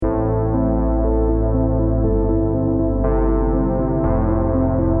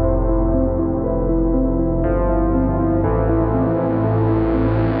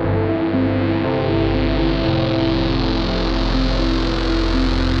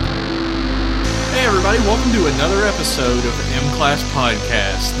everybody. Welcome to another episode of M-Class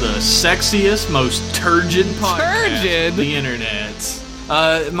Podcast, the sexiest, most turgid podcast on the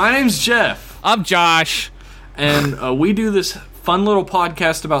internet. My name's Jeff. I'm Josh. And we do this fun little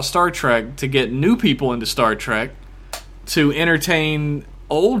podcast about Star Trek to get new people into Star Trek, to entertain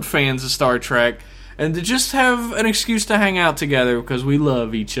old fans of Star Trek, and to just have an excuse to hang out together because we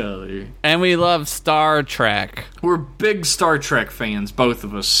love each other. And we love Star Trek. We're big Star Trek fans, both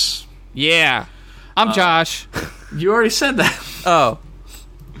of us. Yeah. I'm Josh. You already said that. Oh.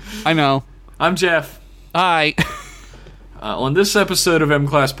 I know. I'm Jeff. Hi. On this episode of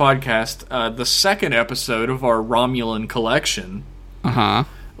M-Class Podcast, the second episode of our Romulan collection,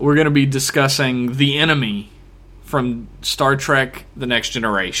 we're going to be discussing The Enemy from Star Trek The Next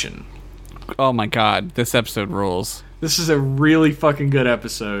Generation. Oh my god, this episode rules. This is a really fucking good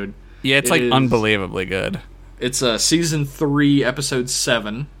episode. Yeah, it's unbelievably good. It's Season 3, Episode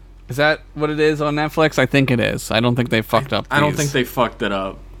 7. Is that what it is on Netflix? I think it is. I don't think they fucked up these. I don't think they fucked it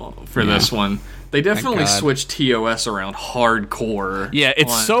up for this one. They definitely switched TOS around hardcore. Yeah,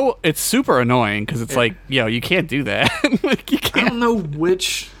 it's super annoying because it's like, yo, you can't do that. Like, you can't. I don't know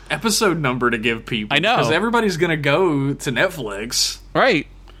which episode number to give people. I know. Because everybody's going to go to Netflix. Right.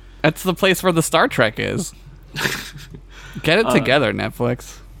 That's the place where the Star Trek is. Get it together,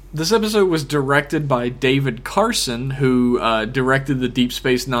 Netflix. This episode was directed by David Carson, who directed the Deep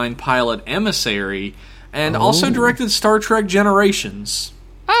Space Nine pilot Emissary, and also directed Star Trek Generations.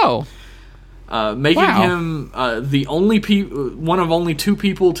 Oh. Making him the only one of only two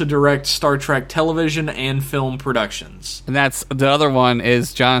people to direct Star Trek television and film productions. And that's the other one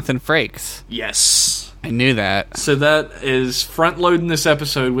is Jonathan Frakes. Yes. I knew that. So that is front-loading this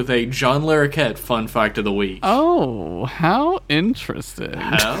episode with a John Larroquette fun fact of the week. Oh, how interesting.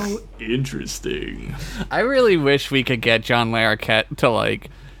 How interesting. I really wish we could get John Larroquette to, like,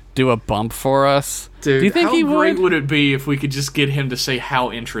 do a bump for us. Dude, do you think how he great would it be if we could just get him to say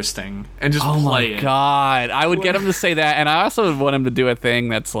how interesting and just play it? Oh, my God. I would get him to say that, and I also would want him to do a thing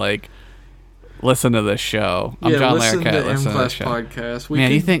that's like, listen to this show. I'm John Larroquette. Listen to M-Class Podcast.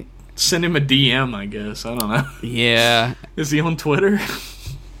 Man, you think... Send him a DM, I guess. I don't know. Yeah. Is he on Twitter?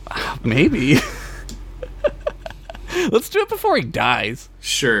 Maybe. Let's do it before he dies.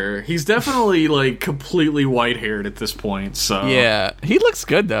 Sure. He's definitely, like, completely white-haired at this point, so... Yeah. He looks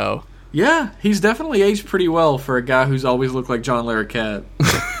good, though. Yeah. He's definitely aged pretty well for a guy who's always looked like John Larroquette.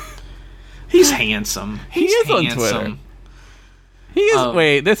 He's handsome. He is on Twitter. He is...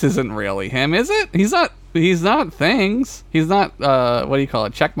 wait, this isn't really him, is it? He's not things. He's not, what do you call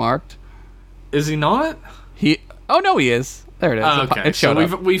it, checkmarked. Is he not? Oh, no, he is. There it is. Okay,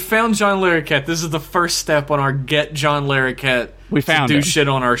 so we found John Larroquette. This is the first step on our Get John Larroquette to do shit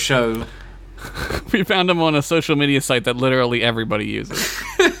on our show. We found him on a social media site that literally everybody uses.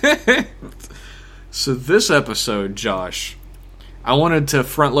 So this episode, Josh, I wanted to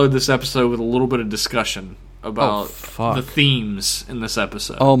front load this episode with a little bit of discussion about the themes in this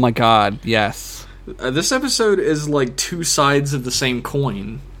episode. Oh my god, yes. This episode is like two sides of the same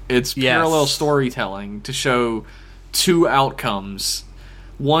coin. It's parallel storytelling to show two outcomes.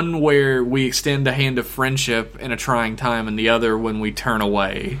 One where we extend a hand of friendship in a trying time, and the other when we turn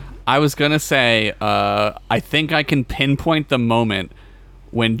away. I was gonna say, I think I can pinpoint the moment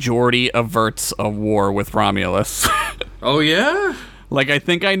when Geordi averts a war with Romulus. Oh, yeah? Like, I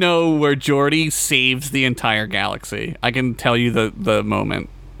think I know where Geordi saves the entire galaxy. I can tell you the moment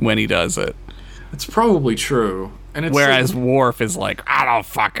when he does it. It's probably true. And it's whereas Worf is like, I don't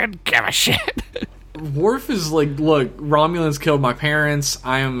fucking give a shit. Worf is like, look, Romulans killed my parents.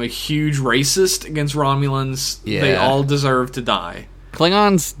 I am a huge racist against Romulans. Yeah. They all deserve to die.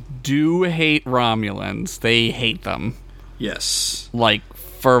 Klingons do hate Romulans. They hate them. Yes. Like,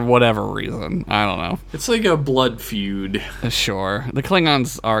 for whatever reason. I don't know. It's like a blood feud. Sure. The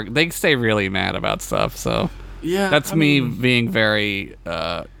Klingons they stay really mad about stuff, so... Yeah, that's me being very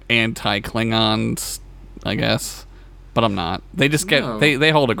anti-Klingons, I guess. But I'm not. They just they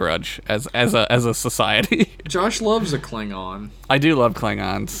hold a grudge as a society. Josh loves a Klingon. I do love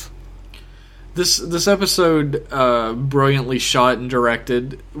Klingons. This episode, brilliantly shot and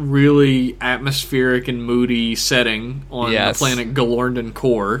directed, really atmospheric and moody setting on the planet Galorndon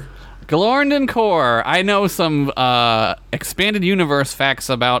Core. Galorndon Core. I know some expanded universe facts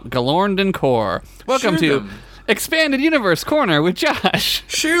about Galorndon Core. Welcome to Expanded Universe Corner with Josh.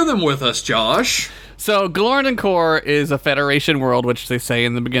 Share them with us, Josh. So, Galorndon Core is a Federation world, which they say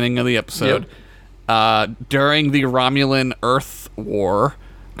in the beginning of the episode. Yep. During the Romulan Earth War,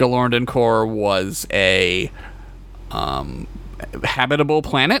 Galorndon Core was a habitable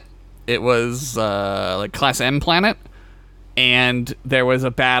planet. It was like Class M planet, and there was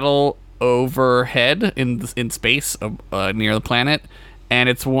a battle overhead in space near the planet. And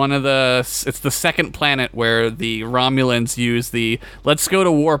it's it's the second planet where the Romulans use the let's go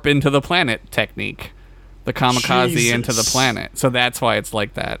to warp into the planet technique. The kamikaze into the planet. So that's why it's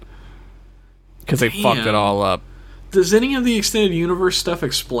like that. Because they fucked it all up. Does any of the extended universe stuff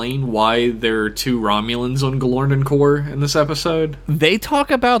explain why there are 2 Romulans on Galorndon Core in this episode? They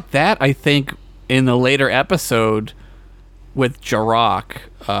talk about that, I think, in the later episode with Jirok.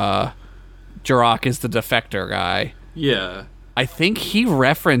 Jirok is the defector guy. Yeah. I think he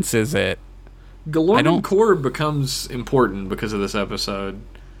references it. Galorndon Core becomes important because of this episode.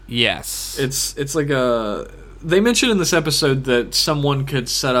 Yes. It's like they mentioned in this episode that someone could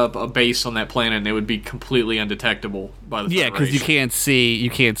set up a base on that planet and it would be completely undetectable by the Federation. Yeah, because you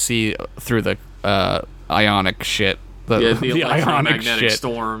can't see through the ionic shit. The electromagnetic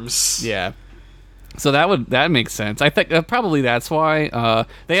storms. Yeah. So that makes sense. I think probably that's why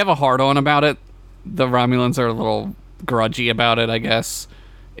they have a hard on about it. The Romulans are a little grudgy about it, I guess.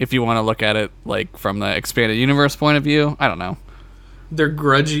 If you want to look at it like from the expanded universe point of view, I don't know. They're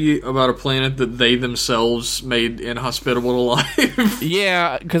grudgy about a planet that they themselves made inhospitable to life.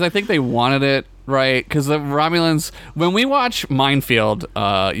 Yeah, because I think they wanted it, right? Because the Romulans, when we watch Minefield,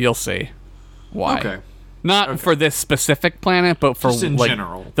 you'll see why. Okay. Not for this specific planet, but for just in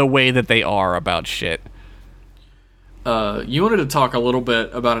general. The way that they are about shit. You wanted to talk a little bit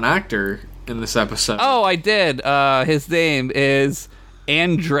about an actor in this episode. Oh, I did. His name is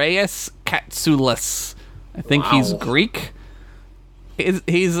Andreas Katsoulis. I think he's Greek.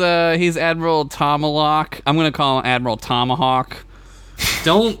 He's Admiral Tomahawk. I'm gonna call him Admiral Tomahawk.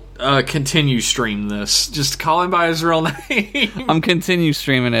 Don't continue stream this. Just call him by his real name. I'm continue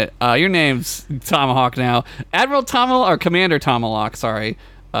streaming it. Your name's Tomahawk now. Admiral Tomahawk, or Commander Tomahawk, sorry.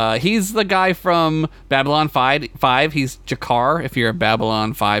 He's the guy from Babylon 5. He's Jakar, if you're a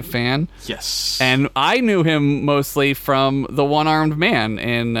Babylon 5 fan. Yes. And I knew him mostly from the one-armed man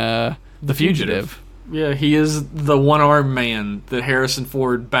in The Fugitive. Yeah, he is the one-armed man that Harrison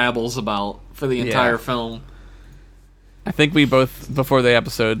Ford babbles about for the entire film. I think we both, before the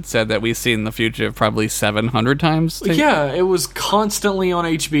episode, said that we've seen The Fugitive probably 700 times. Yeah, it was constantly on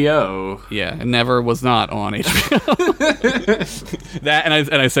HBO. Yeah, it never was not on HBO. That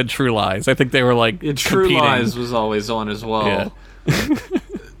and I said True Lies. I think they were like True competing. Lies was always on as well. Yeah.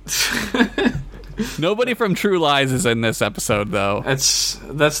 Nobody from True Lies is in this episode, though. That's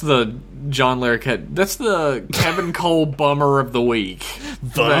the John Larroquette. That's the Kevin Cole bummer of the week.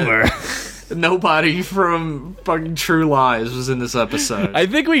 Bummer. Nobody from fucking True Lies was in this episode. I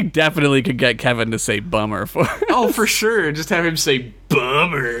think we definitely could get Kevin to say bummer for us. Oh, for sure. Just have him say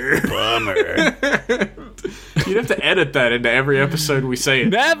bummer. Bummer. You'd have to edit that into every episode we say it.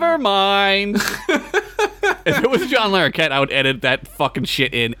 Never mind. If it was John Larroquette, I would edit that fucking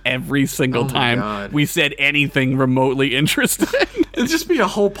shit in every single time we said anything remotely interesting. It'd just be a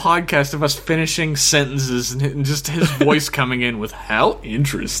whole podcast of us finishing sentences and just his voice coming in with, how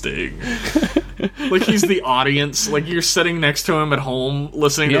interesting. Like he's the audience. Like you're sitting next to him at home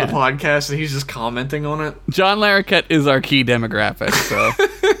listening to the podcast and he's just commenting on it. John Larroquette is our key demographic, so...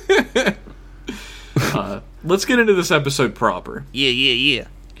 Let's get into this episode proper. Yeah.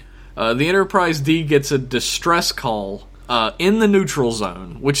 The Enterprise D gets a distress call in the neutral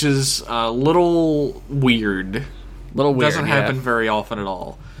zone, which is a little weird. Doesn't happen very often at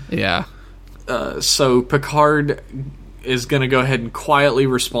all. Yeah. So Picard is going to go ahead and quietly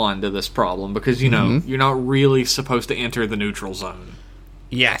respond to this problem because, you know, you're not really supposed to enter the neutral zone.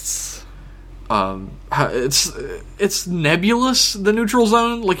 Yes. It's nebulous, the neutral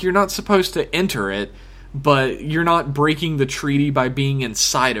zone. Like, you're not supposed to enter it, but you're not breaking the treaty by being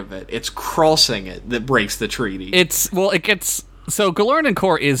inside of it. It's crossing it that breaks the treaty. So Galorndon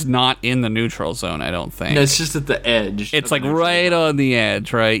Core is not in the neutral zone, I don't think. No, it's just at the edge. It's like right on the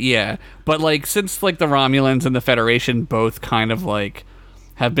edge, right? Yeah. But like since like the Romulans and the Federation both kind of like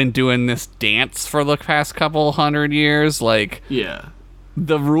have been doing this dance for the past couple hundred years, like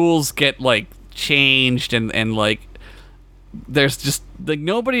the rules get like changed and like there's just like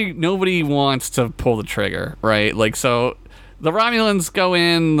nobody wants to pull the trigger, right? Like so the Romulans go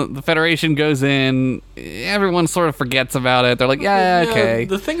in, the Federation goes in, everyone sort of forgets about it. They're like, okay.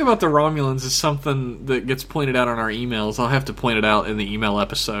 The thing about the Romulans is something that gets pointed out on our emails. I'll have to point it out in the email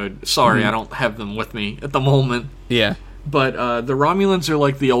episode. Sorry, I don't have them with me at the moment. Yeah. But the Romulans are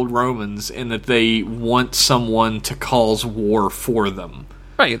like the old Romans in that they want someone to cause war for them.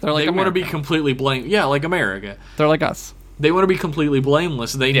 Right, they're like They want to be completely blamed. Yeah, like America. They're like us. They want to be completely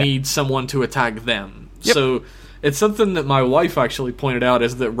blameless. They need someone to attack them. Yep. So It's something that my wife actually pointed out,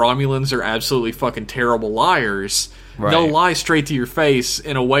 is that Romulans are absolutely fucking terrible liars. Right. They'll lie straight to your face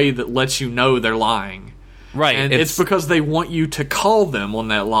in a way that lets you know they're lying. Right. And it's because they want you to call them on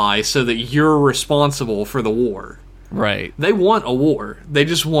that lie so that you're responsible for the war. Right. They want a war. They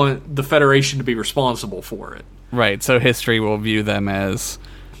just want the Federation to be responsible for it. Right. So history will view them as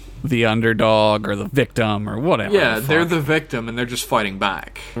the underdog or the victim or whatever. Yeah, they're the victim and they're just fighting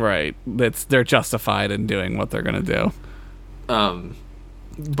back. Right. They're justified in doing what they're going to do.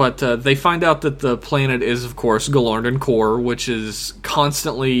 But they find out that the planet is, of course, Galorndon Core, which is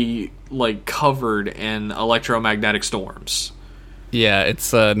constantly like covered in electromagnetic storms. Yeah,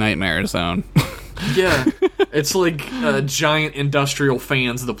 it's a nightmare zone. Yeah, it's like giant industrial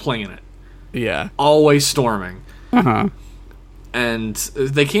fans of the planet. Yeah. Always storming. Uh-huh. And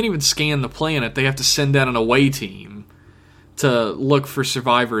they can't even scan the planet. They have to send out an away team to look for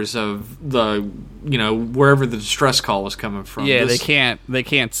survivors of the, wherever the distress call was coming from. Yeah, they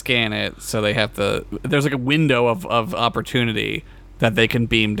can't scan it, so they have to... There's like a window of opportunity that they can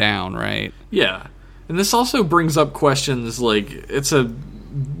beam down, right? Yeah. And this also brings up questions like, it's a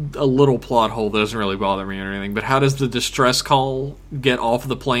little plot hole that doesn't really bother me or anything, but how does the distress call get off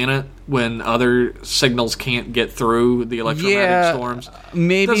the planet when other signals can't get through the electromagnetic storms?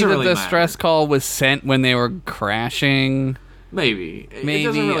 Maybe the distress call was sent when they were crashing. Maybe. It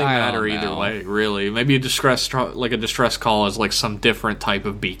doesn't really matter either way, really. Maybe a distress call is like some different type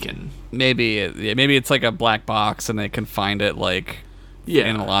of beacon. Maybe it's like a black box and they can find it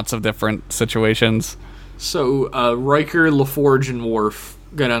in lots of different situations. So Riker, LaForge, and Worf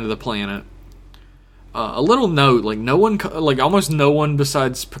go down to the planet. A little note: almost no one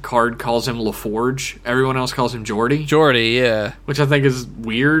besides Picard calls him LaForge. Everyone else calls him Geordi. Geordi, yeah. Which I think is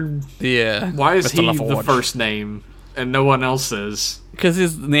weird. Yeah. Why is he the first name and no one else is? Because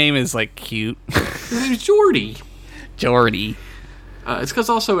his name is cute. His name's Geordi. Geordi. It's because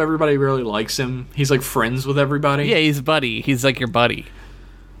also everybody really likes him. He's friends with everybody. Yeah, he's a buddy. He's your buddy.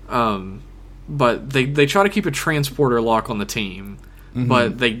 But they try to keep a transporter lock on the team,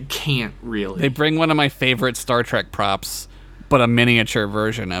 but they can't really. They bring one of my favorite Star Trek props, but a miniature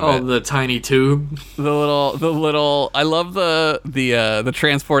version of it. Oh, the tiny tube. The little. I love the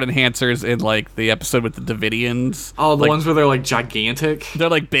transport enhancers in the episode with the Davidians. Oh, the ones where they're gigantic.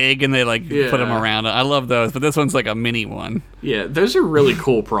 They're big and they put them around. I love those, but this one's a mini one. Yeah, those are really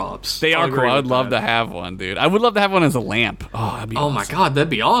cool props. They are cool. I would love to have one, dude. I would love to have one as a lamp. Oh, that'd be awesome. My god, that'd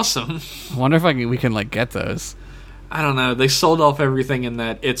be awesome. I wonder if we can get those. I don't know. They sold off everything in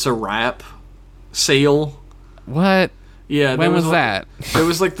that It's a Wrap sale. What? Yeah. When was that? It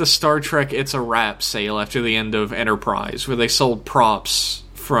was the Star Trek It's a Wrap sale after the end of Enterprise, where they sold props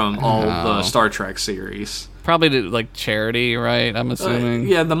from all the Star Trek series. Probably to charity, right? I'm assuming.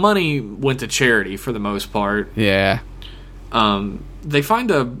 Yeah, the money went to charity for the most part. Yeah. They find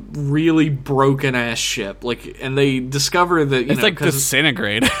a really broken ass ship, and they discover that it's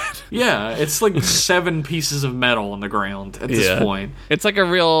disintegrated. Yeah, it's 7 pieces of metal on the ground at this point. It's a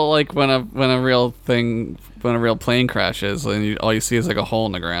real when a real plane crashes and all you see is a hole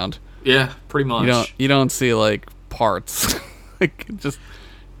in the ground. Yeah, pretty much. You don't see parts. It just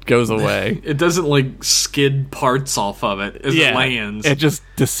goes away. It doesn't skid parts off of it as it lands. It just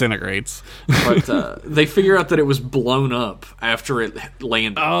disintegrates. But they figure out that it was blown up after it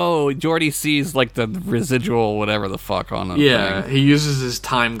landed. Oh, Geordi sees the residual whatever the fuck on it. Yeah, he uses his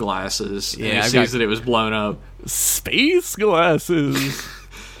time glasses and he sees that it was blown up. Space glasses.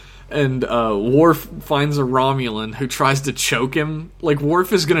 And Worf finds a Romulan who tries to choke him.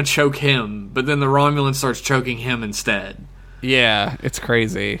 Worf is going to choke him, but then the Romulan starts choking him instead. Yeah, it's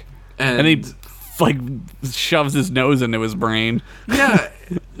crazy. And he shoves his nose into his brain. Yeah,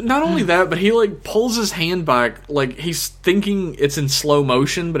 not only that, but he pulls his hand back he's thinking it's in slow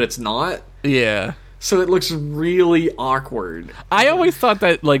motion, but it's not. Yeah. So it looks really awkward. I always thought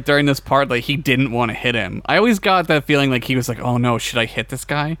that during this part he didn't want to hit him. I always got that feeling he was oh no, should I hit this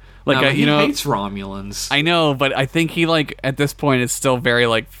guy? He hates Romulans. I know, but I think he at this point is still very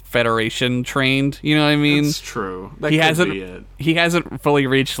Federation trained. You know what I mean? That's true. That could be it. He hasn't fully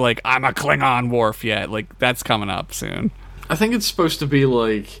reached I'm a Klingon Worf yet. That's coming up soon. I think it's supposed to be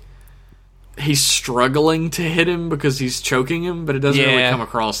he's struggling to hit him because he's choking him, but it doesn't really come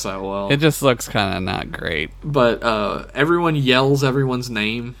across that well. It just looks kind of not great. But everyone yells everyone's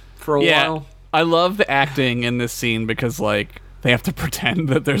name for a while. I love the acting in this scene because they have to pretend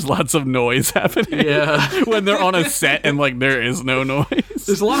that there's lots of noise happening. Yeah. When they're on a set and there is no noise.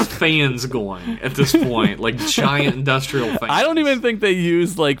 There's a lot of fans going at this point, giant industrial fans. I don't even think they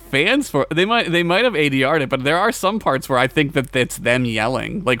use fans for they might have ADR'd it, but there are some parts where I think that it's them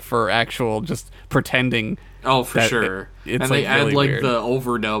yelling, for actual just pretending Oh, for sure. And they add really like weird. the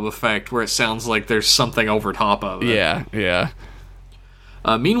overdub effect where it sounds like there's something over top of it. Yeah.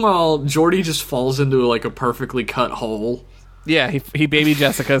 Meanwhile, Geordi just falls into like a perfectly cut hole. Yeah, he baby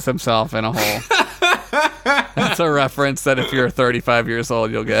Jessica's himself in a hole. That's a reference that if you're 35 years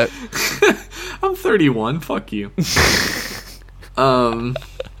old, you'll get. I'm 31. Fuck you.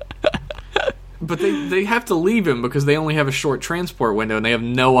 But they have to leave him because they only have a short transport window and they have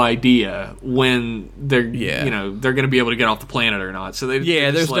no idea when they're they're going to be able to get off the planet or not. So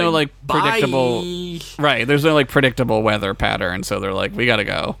there's no like predictable There's no like predictable weather pattern. So they're like, we got to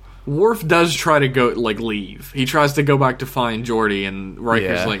go. Worf does try to go leave. He tries to go back to find Geordi, and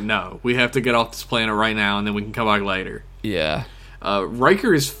Riker's like, no, we have to get off this planet right now, and then we can come back later. Yeah.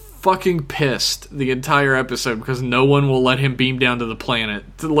 Riker is fucking pissed the entire episode because no one will let him beam down to the planet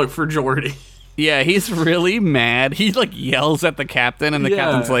to look for Geordi. Yeah, he's really mad. He like yells at the captain, and the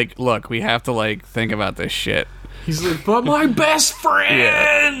captain's like, "Look, we have to like think about this shit." He's like, "But my best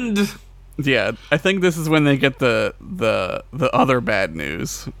friend." Yeah, I think this is when they get the other bad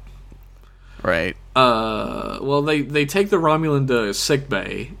news. Right. Well, they take the Romulan to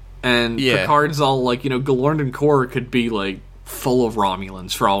sickbay, and Picard's all like, Galorndon Core could be like full of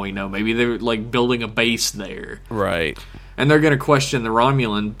Romulans for all we know. Maybe they're like building a base there. Right. And they're going to question the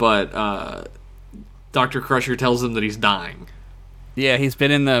Romulan, but Dr. Crusher tells them that he's dying. Yeah, he's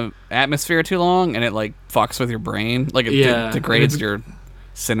been in the atmosphere too long, and it like fucks with your brain, like it degrades your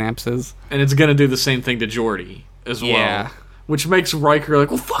synapses, and it's going to do the same thing to Geordi as well. Which makes Riker like,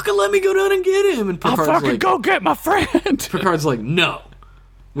 well, fucking let me go down and get him. And Picard's I'll fucking go get my friend. Picard's like, no,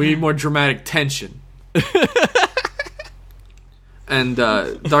 we need more dramatic tension. And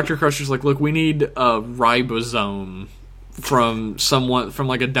Dr. Crusher's like, look, we need a ribosome from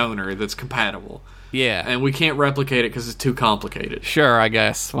like a donor that's compatible. Yeah. And we can't replicate it because it's too complicated. Sure, I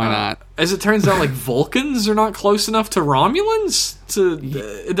guess. Why not? As it turns out, like, Vulcans are not close enough to Romulans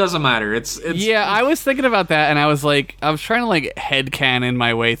it doesn't matter. Yeah, I was thinking about that, and I was trying to, like, headcanon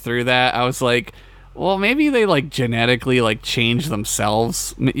my way through that. I was like, well, maybe they, like, genetically, like, changed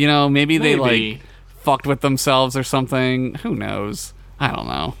themselves. Maybe they, like, fucked with themselves or something. Who knows? I don't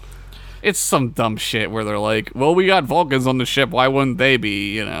know. It's some dumb shit where they're like, well, we got Vulcans on the ship. Why wouldn't they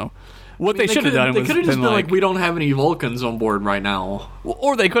be, What they should have done was... They could have just been like, we don't have any Vulcans on board right now.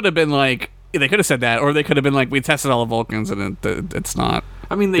 Or they could have been like... They could have said that. Or they could have been like, we tested all the Vulcans and it's not...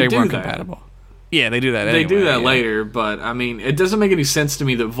 I mean, they weren't that. compatible. Yeah, they do that anyway. They do that later, but, I mean, it doesn't make any sense to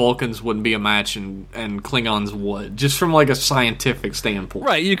me that Vulcans wouldn't be a match and Klingons would. Just from, like, a scientific standpoint.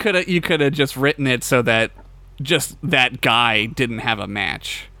 Right, you could have just written it so that just that guy didn't have a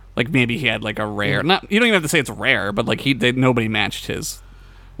match. Like, maybe he had, like, a rare... Not You don't even have to say it's rare, but, like, nobody matched his...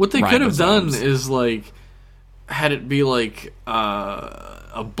 What they could have done is, like, had it be, like,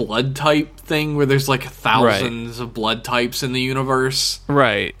 a blood type thing where there's, like, thousands of blood types in the universe.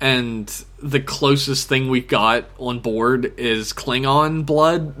 Right. And the closest thing we got on board is Klingon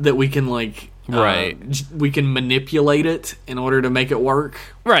blood that we can, like... we can manipulate it in order to make it work.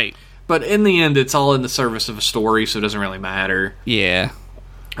 Right. But in the end, it's all in the service of a story, so it doesn't really matter. Yeah.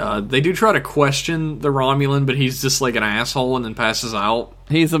 They do try to question the Romulan, but he's just like an asshole and then passes out.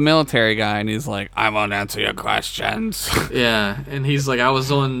 He's a military guy, and he's like, I won't answer your questions. Yeah, and he's like, I was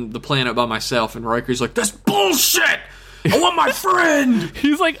on the planet by myself, and Riker's like, that's bullshit! I want my friend!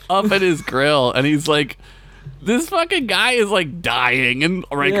 He's like up at his grill, and he's like, this fucking guy is like dying, and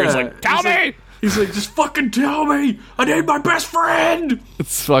Riker's like, tell me! He's like, just fucking tell me! I need my best friend!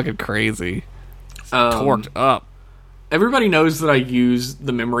 It's fucking crazy. It's torqued up. Everybody knows that I use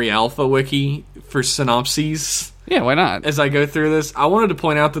the Memory Alpha wiki for synopses. Yeah, why not? As I go through this, I wanted to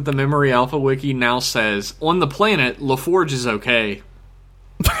point out that the Memory Alpha wiki now says, on the planet, LaForge is okay.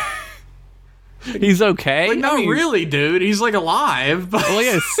 He's okay? Like, no, really, dude. He's, like, alive. Well, he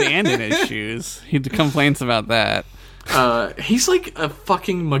has sand in his shoes. He complains about that. He's like a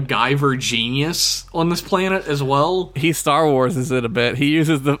fucking MacGyver genius on this planet as well. He Star Wars is it a bit. He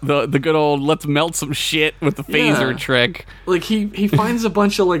uses the good old let's melt some shit with the phaser trick. Like he finds a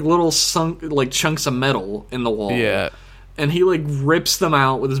bunch of like little chunks of metal in the wall. Yeah. And he like rips them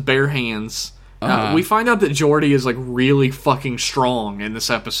out with his bare hands. We find out that Geordi is like really fucking strong in this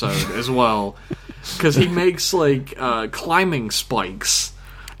episode as well. Because he makes like climbing spikes.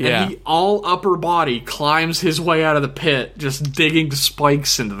 Yeah. And he, all upper body, climbs his way out of the pit, just digging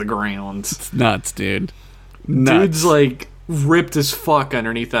spikes into the ground. It's nuts, dude. Nuts. Dude's, like, ripped as fuck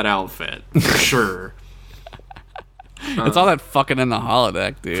underneath that outfit. For sure. It's all that fucking in the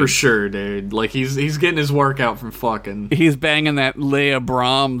holodeck, dude. For sure, dude. Like, he's getting his workout from fucking. He's banging that Leia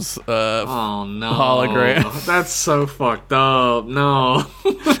Brahms oh, no. hologram. That's so fucked up. No.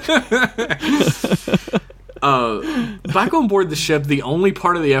 Back on board the ship, the only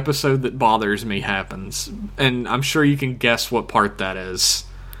part of the episode that bothers me happens, and I'm sure you can guess what part that is.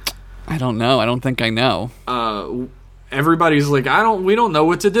 I don't know. I don't think I know. Everybody's like, we don't know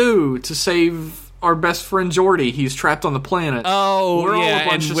what to do to save our best friend Geordi. He's trapped on the planet. Oh, we're yeah, all a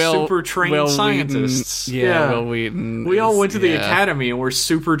bunch of super trained scientists. Will Wheaton. We all went to the academy and we're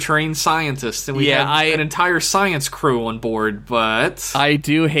super trained scientists, and we had an entire science crew on board. But I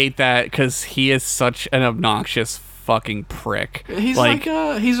do hate that because he is such an obnoxious fucking prick. He's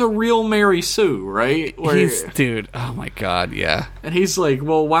he's a real Mary Sue, right? Dude. Oh my god, yeah. And he's like,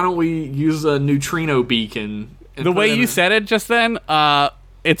 well, why don't we use a neutrino beacon? The way you said it just then,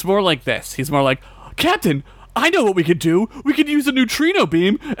 it's more like this. He's more like, Captain, I know what we could do. We could use a neutrino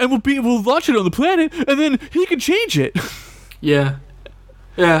beam, and we'll launch it on the planet, and then he can change it. Yeah.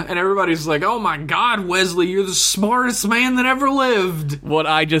 Yeah, and everybody's like, oh my god, Wesley, you're the smartest man that ever lived. What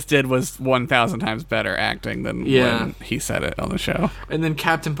I just did was 1,000 times better acting than when he said it on the show. And then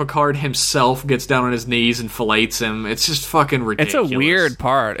Captain Picard himself gets down on his knees and fillets him. It's just fucking ridiculous. It's a weird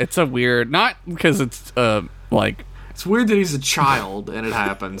part. Not because it's, it's weird that he's a child and it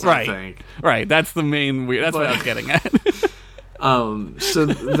happens, right. I think. Right, that's the main weird. That's what I was getting at. So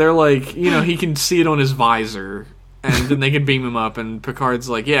they're like, he can see it on his visor, and then they can beam him up, and Picard's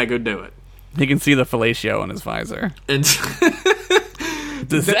like, yeah, go do it. He can see the fellatio on his visor. And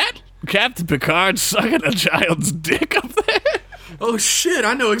does that Captain Picard sucking a child's dick up there? Oh shit,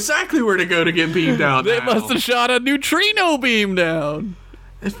 I know exactly where to go to get beamed out. They must have shot a neutrino beam down.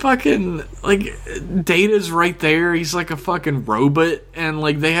 It fucking, Data's right there. He's like a fucking robot, and,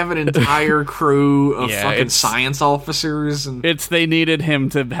 they have an entire crew of fucking science officers. And they needed him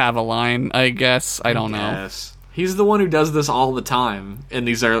to have a line, I guess. I don't know. He's the one who does this all the time in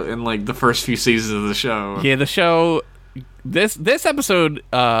the first few seasons of the show. Yeah, the show, this episode,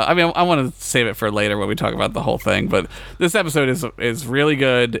 I want to save it for later when we talk about the whole thing, but this episode is really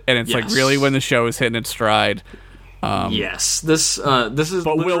good, and it's, really when the show is hitting its stride. Yes, this is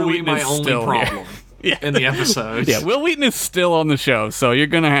literally my only problem in the episode. Yeah, Will Wheaton is still on the show, so you're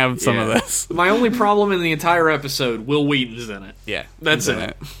gonna have some of this. My only problem in the entire episode, Will Wheaton's in it. Yeah, that's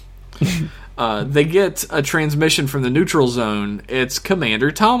it. They get a transmission from the neutral zone. It's Commander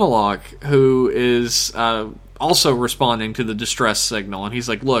Tomalak, who is also responding to the distress signal, and he's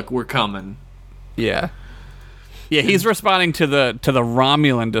like, "Look, we're coming." Yeah. Yeah, he's responding to the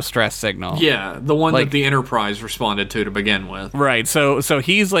Romulan distress signal. Yeah, the one that the Enterprise responded to begin with. Right. So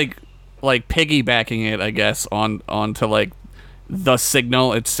he's like piggybacking it, I guess, onto the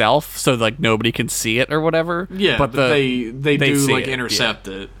signal itself, so nobody can see it or whatever. Yeah, but they do intercept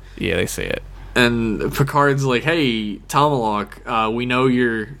it. Yeah, they see it. And Picard's like, "Hey, Tomalak,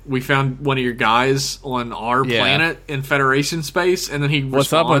 we found one of your guys on our planet in Federation space," and then he responds.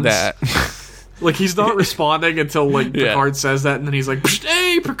 What's up with that? He's not responding until Picard says that, and then he's like,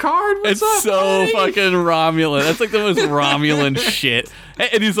 "Hey, Picard, what's up?" It's so fucking Romulan. That's the most Romulan shit.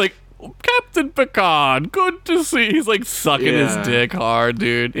 And he's like, "Captain Picard, good to see." He's sucking his dick hard,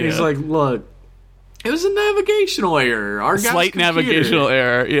 dude. He's like, "Look, it was a navigational error. Our slight navigational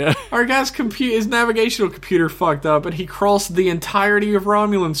error. Yeah, our guy's his navigational computer fucked up, and he crossed the entirety of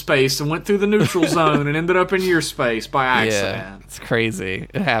Romulan space and went through the neutral zone and ended up in your space by accident." Yeah, it's crazy.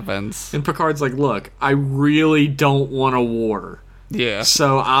 It happens. And Picard's like, "Look, I really don't want a war. Yeah,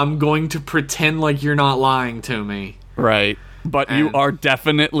 so I'm going to pretend like you're not lying to me." Right, but you are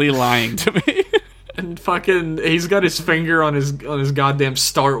definitely lying to me. And fucking, he's got his finger on his goddamn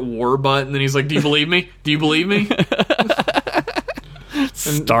start war button, and he's like, "Do you believe me? Do you believe me?"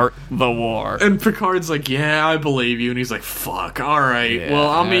 Start the war. And Picard's like, "Yeah, I believe you." And he's like, "Fuck, all right. Yeah, well,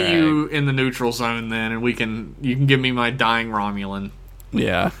 I'll meet you in the neutral zone then, and you can give me my dying Romulan."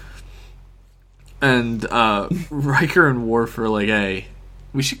 Yeah. And Riker and Worf are like, "Hey,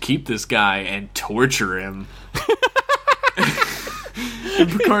 we should keep this guy and torture him." And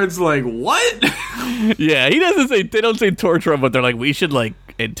Picard's like, "What?" Yeah, they don't say torture him, but they're like, we should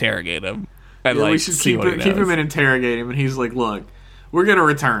interrogate him and we should keep him and interrogate him. And he's like, "Look, we're gonna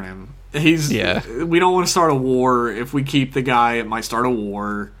return him. We don't want to start a war. If we keep the guy, it might start a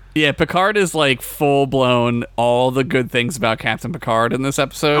war." Yeah, Picard is full blown all the good things about Captain Picard in this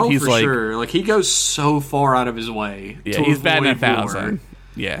episode. He's for sure. He goes so far out of his way. Yeah, he's batting 1,000.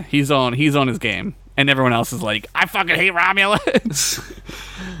 Yeah, he's on his game. And everyone else is like, "I fucking hate Romulans."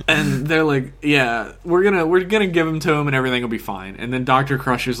 And they're like, "Yeah, we're gonna give him to him, and everything will be fine." And then Dr.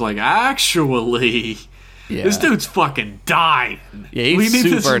 Crusher's like, "Actually, Yeah. This dude's fucking dying. Yeah, he's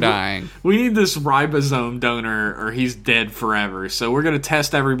super dying. We need this ribosome donor, or he's dead forever. So we're gonna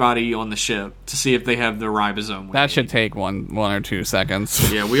test everybody on the ship to see if they have the ribosome. That should take one or 2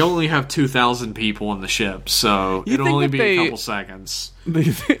 seconds. Yeah, we only have 2,000 people on the ship, so it'll only be a couple seconds. You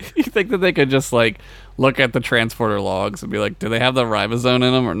think that they could just like look at the transporter logs and be like, do they have the ribosome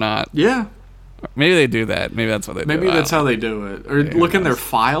in them or not? Yeah. Maybe they do that. Maybe that's what they do. Maybe that's how they do it. Or look in their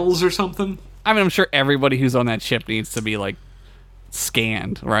files or something. I mean, I'm sure everybody who's on that ship needs to be, like,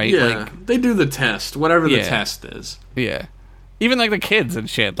 scanned, right? Yeah, like, they do the test, whatever the test is. Yeah. Even, like, the kids and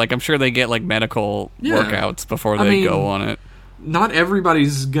shit. Like, I'm sure they get, like, medical workouts before they go on it. Not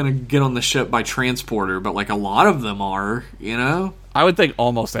everybody's gonna get on the ship by transporter, but, like, a lot of them are, you know? I would think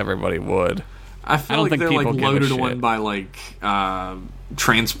almost everybody would. I feel like they're, like, loaded on by, like,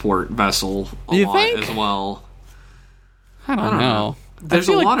 transport vessel a lot as well. I don't know. There's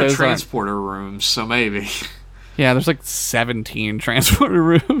a lot of transporter rooms, so maybe. Yeah, there's like 17 transporter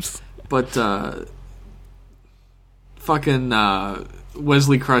rooms. But fucking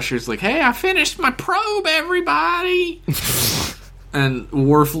Wesley Crusher's like, hey, I finished my probe, everybody. And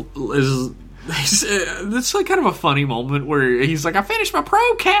Worf is... It's like kind of a funny moment where he's like, I finished my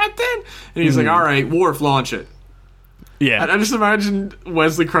probe, Captain. And he's like, all right, Worf, launch it. Yeah. And I just imagined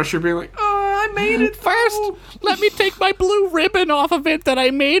Wesley Crusher being like, oh, I made it. First, let me take my blue ribbon off of it that I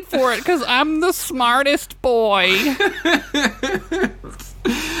made for it, because I'm the smartest boy.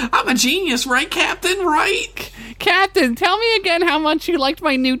 I'm a genius, right, Captain? Right? Captain, tell me again how much you liked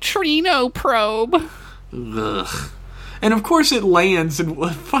my neutrino probe. Ugh. And of course it lands, and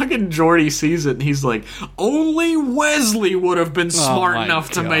fucking Geordi sees it, and he's like, only Wesley would have been smart enough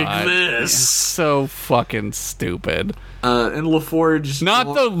to make this. It's so fucking stupid. And LaForge...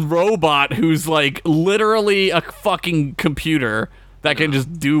 Not the robot who's, like, literally a fucking computer that can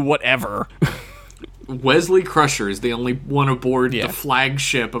just do whatever. Wesley Crusher is the only one aboard the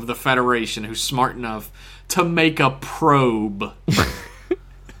flagship of the Federation who's smart enough to make a probe.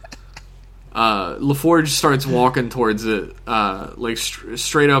 LaForge starts walking towards it, like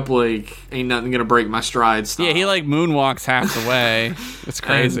straight up, like ain't nothing gonna break my stride style. Yeah, he like moonwalks half the way. It's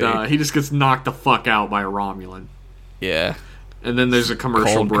crazy. And he just gets knocked the fuck out by a Romulan. Yeah. And then there's a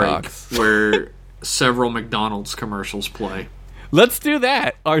commercial Cold break cocks. where several McDonald's commercials play. Let's do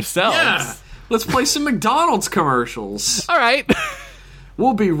that ourselves. Yeah, let's play some McDonald's commercials. All right.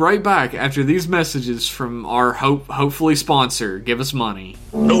 We'll be right back after these messages from our hopefully sponsor. Give us money.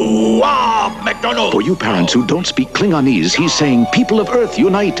 McDonald's. For you parents who don't speak Klingonese, he's saying, people of Earth,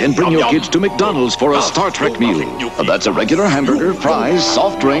 unite and bring your kids to McDonald's for a Star Trek meal. That's a regular hamburger, fries,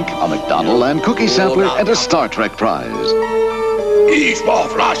 soft drink, a McDonald's and cookie sampler, and a Star Trek prize.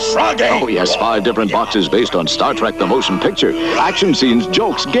 Oh, yes, 5 different boxes based on Star Trek the Motion Picture. Action scenes,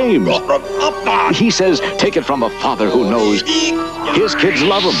 jokes, games. He says, take it from a father who knows. His kids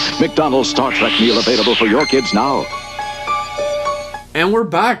love him. McDonald's Star Trek meal available for your kids now. And we're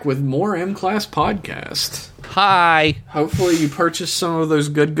back with more M-Class Podcast. Hi. Hopefully you purchased some of those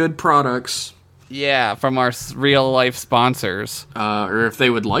good products. Yeah, from our real-life sponsors. Or if they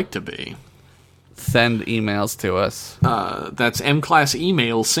would like to be. Send emails to us. That's M-Class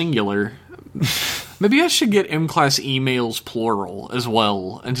email, singular. Maybe I should get M-Class emails, plural, as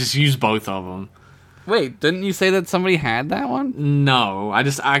well, and just use both of them. Wait, didn't you say that somebody had that one? No, I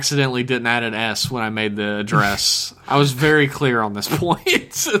just accidentally didn't add an S when I made the address. I was very clear on this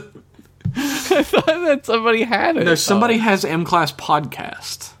point. I thought that somebody had it. No, somebody has M-Class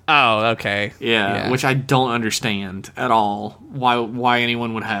Podcast. Oh, okay. Yeah, which I don't understand at all. Why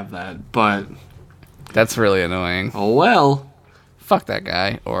anyone would have that, but... That's really annoying. Oh, well. Fuck that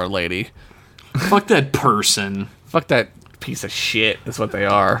guy or lady. Fuck that person. Fuck that piece of shit is what they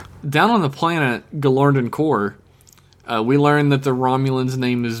are. Down on the planet Galorndon Core, we learned that the Romulan's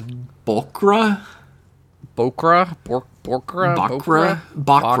name is Bokra. Bokra?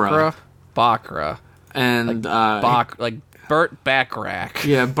 Bakra. And like Burt Bacharach.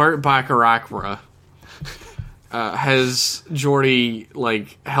 Yeah, Burt Bacharach has Geordi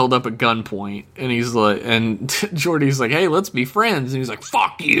like held up at gunpoint, and he's like, and Geordi's like, "Hey, let's be friends," and he's like,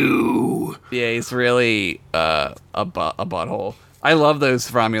 "Fuck you." Yeah, he's really a butthole. I love those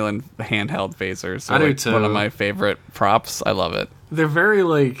Romulan handheld phasers. I do too. One of my favorite props. I love it. They're very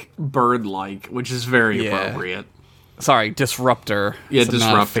like bird-like, which is very appropriate. Sorry, disruptor. Yeah, it's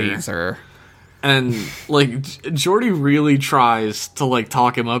disruptor. Not a phaser. And, like, Geordi really tries to, like,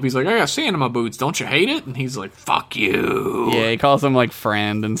 talk him up. He's like, I got sand in my boots. Don't you hate it? And he's like, fuck you. Yeah, he calls him, like,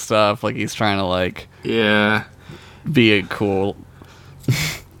 friend and stuff. Like, he's trying to, like... Yeah. Be a cool...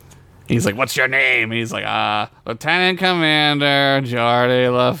 He's like, "What's your name?" And he's like, Lieutenant Commander Geordi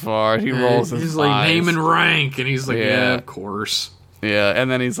LaForge. He rolls his eyes. He's like, name and rank, and he's like, yeah, of course. Yeah, and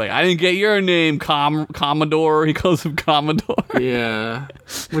then he's like, "I didn't get your name, Commodore." He calls him Commodore. Yeah,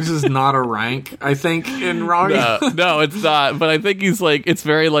 which is not a rank, I think, in Romulan. No, it's not. But I think he's like, it's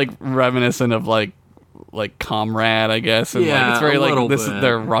very like reminiscent of like comrade, I guess. And yeah, like, it's very like this bit. is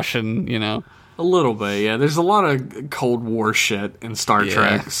their Russian, you know. A little bit, yeah. There's a lot of Cold War shit in Star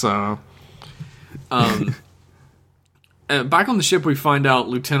Trek, so. Back on the ship, we find out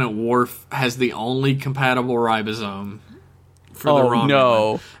Lieutenant Worf has the only compatible ribosome for the Romulan.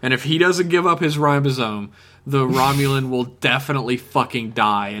 No. And if he doesn't give up his ribosome, the Romulan will definitely fucking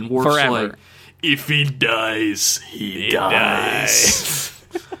die. And Worf's forever. like, if he dies, he dies.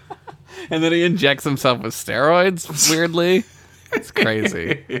 And then he injects himself with steroids, weirdly. It's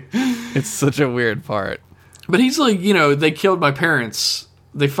crazy. It's such a weird part. But he's like, they killed my parents.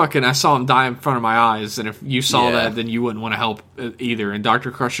 I saw him die in front of my eyes, and if you saw that, then you wouldn't want to help either. And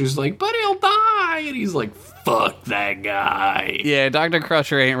Dr. Crusher's like, but he'll die! And he's like, fuck that guy. Yeah, Dr.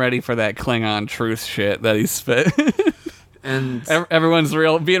 Crusher ain't ready for that Klingon truth shit that he spit. And everyone's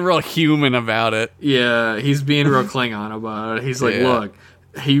being real human about it. Yeah, he's being real Klingon about it. He's like, look,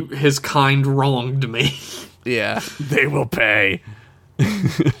 his kind wronged me. Yeah, they will pay.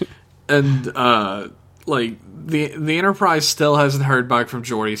 And like the Enterprise still hasn't heard back from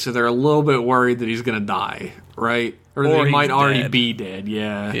Geordi, so they're a little bit worried that he's gonna die, right? Or they might already be dead.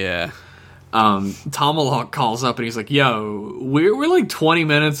 Yeah. Yeah. Tomalak calls up and he's like, "Yo, we're like 20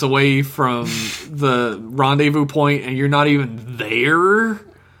 minutes away from the rendezvous point, and you're not even there."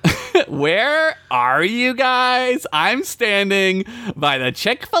 Where are you guys? I'm standing by the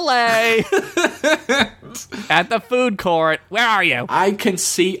Chick-fil-A at the food court. Where are you? I can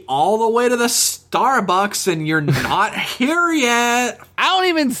see all the way to the Starbucks, and you're not here yet. I don't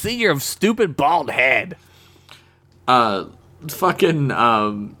even see your stupid bald head. Fucking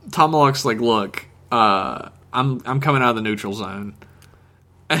Tomalak's like, look, I'm coming out of the neutral zone.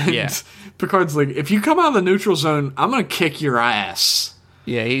 And Picard's like, if you come out of the neutral zone, I'm gonna kick your ass.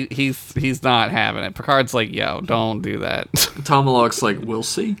 Yeah, he's not having it. Picard's like, yo, don't do that. Tomalak's like, we'll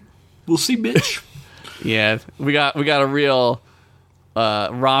see, bitch. Yeah, we got a real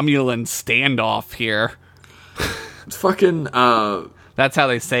Romulan standoff here. It's fucking that's how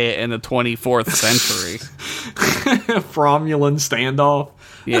they say it in the 24th century. Romulan standoff.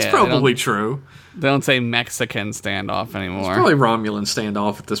 That's probably true. They don't say Mexican standoff anymore. It's probably Romulan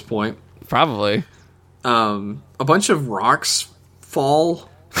standoff at this point. Probably. A bunch of rocks fall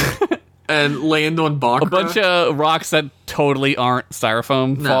and land on Bakra. A bunch of rocks that totally aren't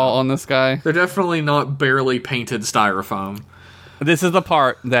styrofoam fall on this guy. They're definitely not barely painted styrofoam. This is the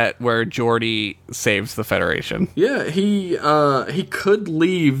part where Geordi saves the Federation. Yeah, he could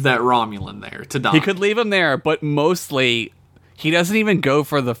leave that Romulan there to die. He could leave him there, but mostly he doesn't even go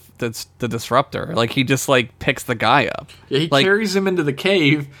for the disruptor. Like, he just like picks the guy up. Yeah, he carries him into the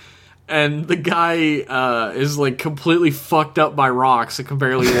cave. And the guy is like completely fucked up by rocks and can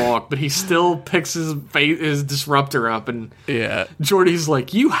barely walk, but he still picks his disruptor up, and Geordi's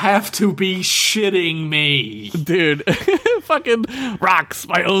like, "You have to be shitting me, dude! Fucking rocks,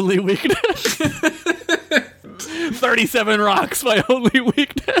 my only weakness. 37 rocks, my only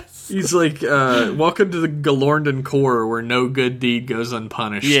weakness." He's like, "Welcome to the Galorndon Corps, where no good deed goes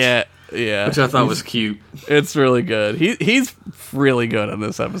unpunished." Yeah. Which I thought was cute. It's really good. He's really good in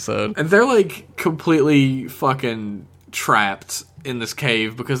this episode. And they're like completely fucking trapped in this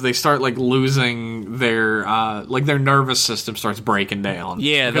cave because they start like losing their nervous system starts breaking down.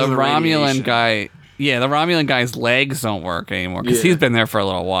 Yeah, the Romulan guy. Yeah, the Romulan guy's legs don't work anymore because he's been there for a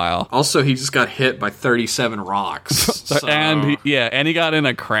little while. Also, he just got hit by 37 rocks. So. And he got in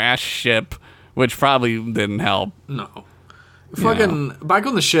a crash ship, which probably didn't help. No. Fucking back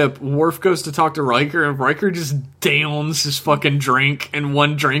on the ship, Worf goes to talk to Riker, and Riker just downs his fucking drink in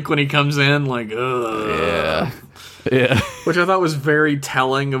one drink when he comes in, like, ugh. Yeah. Which I thought was very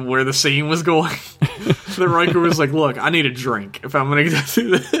telling of where the scene was going. Then Riker was like, look, I need a drink if I'm gonna get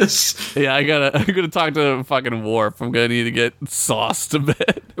through this. Yeah, I'm gonna talk to fucking Worf. I'm gonna need to get sauced a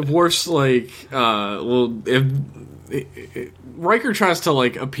bit. Worf's like, Riker tries to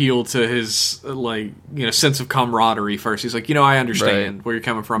like appeal to his sense of camaraderie first. He's like, I understand where you're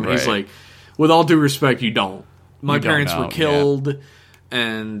coming from. And he's like, with all due respect, you don't. My parents were killed,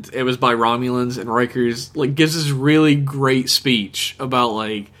 and it was by Romulans. And Riker's like gives this really great speech about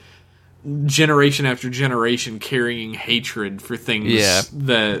like generation after generation carrying hatred for things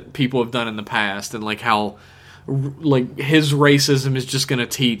that people have done in the past, and like how like his racism is just going to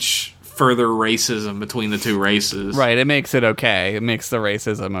teach further racism between the two races. Right, it makes it okay. It makes the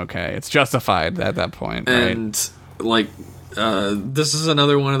racism okay. It's justified at that point, and, right? This is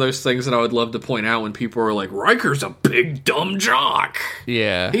another one of those things that I would love to point out when people are like, Riker's a big dumb jock.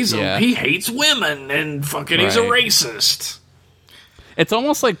 Yeah. He hates women and fucking he's a racist. It's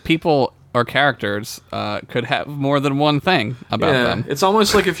almost like people or characters could have more than one thing about them. It's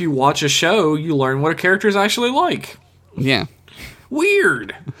almost like if you watch a show, you learn what a character's actually like. Yeah.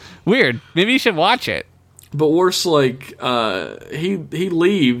 Weird. Maybe you should watch it. But worse, like, he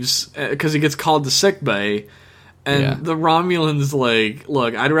leaves because he gets called to sick bay, and the Romulan's like,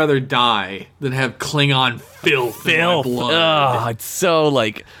 look, I'd rather die than have Klingon filth in my blood. Oh, it's so,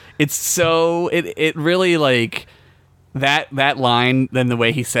 like, it really, like, that line, then the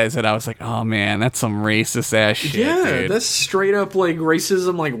way he says it, I was like, oh man, that's some racist ass shit. Yeah, dude. that's straight up like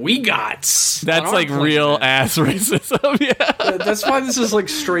racism, like we got. That's like real ass racism. Yeah, that's why this is like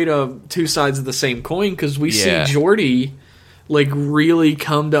straight up two sides of the same coin, because we see Geordi like really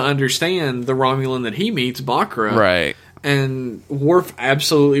come to understand the Romulan that he meets, Bakra, right? And Worf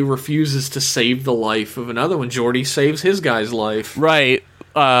absolutely refuses to save the life of another one. Geordi saves his guy's life, right?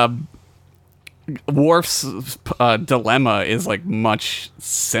 Worf's dilemma is like much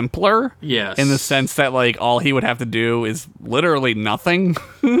simpler, in the sense that like all he would have to do is literally nothing,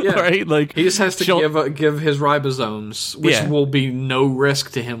 right? Like he just has to give his ribosomes, which will be no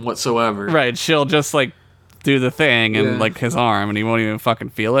risk to him whatsoever. Right? She'll just like do the thing and like his arm, and he won't even fucking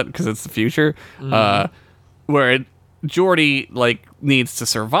feel it because it's the future. Where Geordi like needs to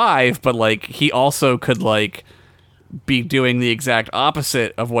survive, but like he also could like be doing the exact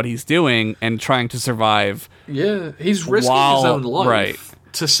opposite of what he's doing and trying to survive. Yeah, he's risking his own life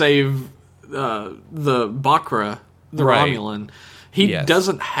to save the Bakra, the Romulan. He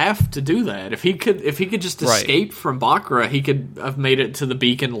doesn't have to do that. If he could just escape from Bakra, he could have made it to the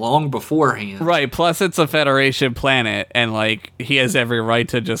beacon long beforehand. Right. Plus, it's a Federation planet, and like he has every right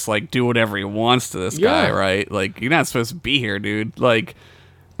to just like do whatever he wants to this guy. Right? Like you're not supposed to be here, dude. Like.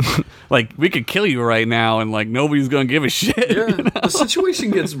 Like we could kill you right now, and like nobody's gonna give a shit. Yeah, you know? The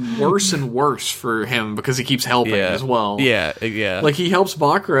situation gets worse and worse for him because he keeps helping as well. Yeah. Like he helps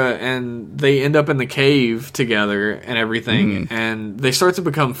Bakra, and they end up in the cave together and everything, and they start to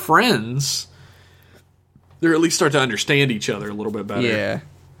become friends. They at least start to understand each other a little bit better. Yeah,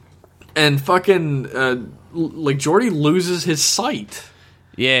 and fucking like Geordi loses his sight.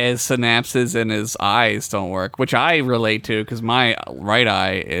 Yeah, his synapses in his eyes don't work, which I relate to because my right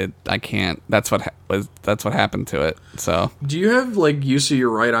eye, I can't. That's what happened to it. So, do you have like use of your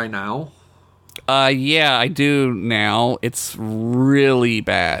right eye now? Yeah, I do now. It's really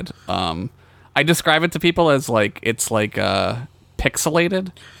bad. I describe it to people as like it's like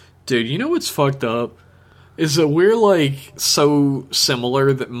pixelated. Dude, you know what's fucked up? Is that we're like so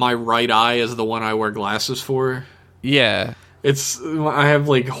similar that my right eye is the one I wear glasses for. Yeah. I have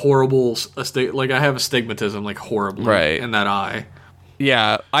like horrible, like I have astigmatism like horribly in that eye.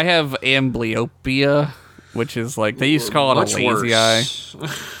 Yeah, I have amblyopia, which is like, they used to call it a lazy eye.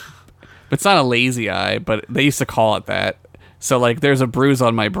 It's not a lazy eye, but they used to call it that. So like there's a bruise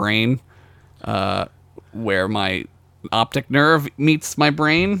on my brain where my optic nerve meets my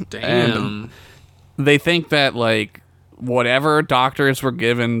brain. Damn. And they think that like whatever doctors were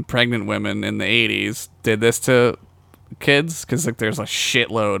giving pregnant women in the 80s did this to kids, because like there's a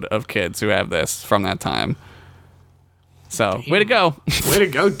shitload of kids who have this from that time. So way to go,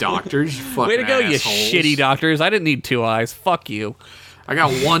 doctors! Way to go, assholes. You shitty doctors! I didn't need two eyes. Fuck you. I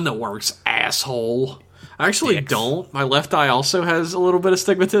got one that works, asshole. I actually don't. My left eye also has a little bit of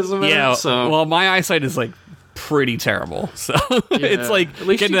astigmatism in it. So well, my eyesight is like pretty terrible. So it's like at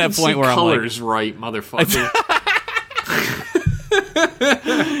least getting to that point where colors I'm like, right, motherfucker.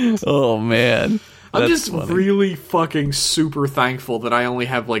 Oh man. I'm just really fucking super thankful that I only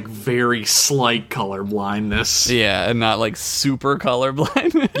have like very slight color blindness. Yeah, and not like super color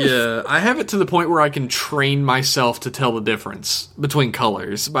blindness. Yeah, I have it to the point where I can train myself to tell the difference between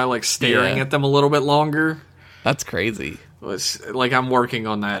colors by like staring at them a little bit longer. That's crazy. Like I'm working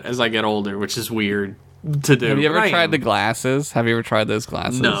on that as I get older, which is weird to do. Have you ever tried the glasses? Have you ever tried those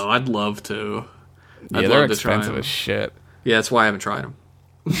glasses? No, I'd love to. They're expensive as shit. Yeah, that's why I haven't tried them.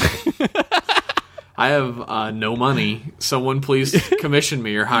 I have no money. Someone please commission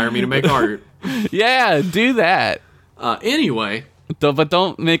me or hire me to make art. Yeah, do that. Anyway. But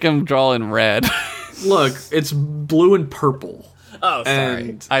don't make them draw in red. Look, it's blue and purple. Oh, sorry.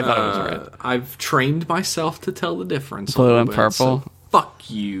 And, I thought it was red. I've trained myself to tell the difference. Blue and purple? So fuck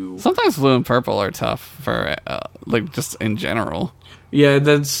you. Sometimes blue and purple are tough for, like, just in general. Yeah,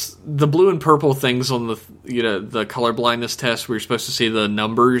 that's the blue and purple things on the the color blindness test where you're supposed to see the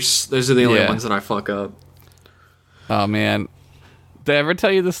numbers. Those are the only ones that I fuck up. Oh man, did I ever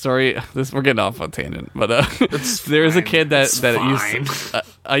tell you the story? We're getting off on a tangent, but there was a kid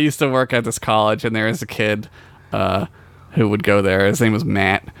I used to work at this college, and there was a kid who would go there. His name was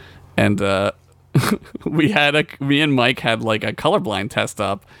Matt, and me and Mike had like a colorblind test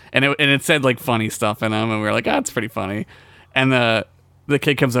up, and it said like funny stuff in them, and we were like, oh, it's pretty funny, and the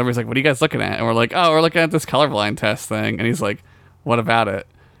kid comes over, he's like, what are you guys looking at? And we're like, oh, we're looking at this colorblind test thing. And he's like, what about it?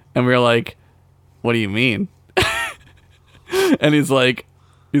 And we were like, what do you mean? And he's like,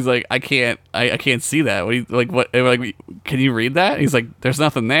 I can't see that. What? Like, can you read that? And he's like, there's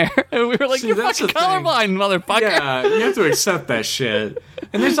nothing there. And we were like, you're fucking colorblind, motherfucker. Yeah, you have to accept that shit.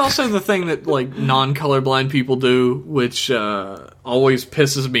 And there's also the thing that like non-colorblind people do, which always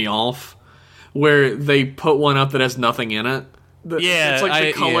pisses me off, where they put one up that has nothing in it. It's like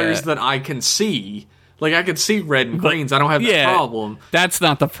the colors that I can see. Like, I can see red and greens. I don't have that problem. That's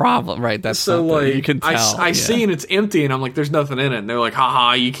not the problem, right? That's so, like, you can tell. I see and it's empty, and I'm like, there's nothing in it. And they're like,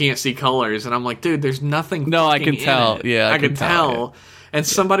 haha, you can't see colors. And I'm like, dude, there's nothing No, I can in tell. it. Yeah, I can tell. Yeah. And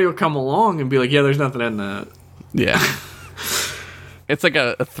somebody will come along and be like, yeah, there's nothing in that. Yeah. It's like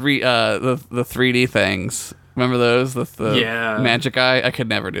the 3D things. Remember those? The Magic Eye? I could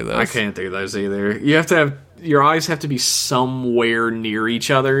never do those. I can't do those either. You have to have... Your eyes have to be somewhere near each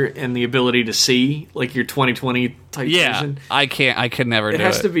other and the ability to see, like your 20/20 type vision. I could never do it. It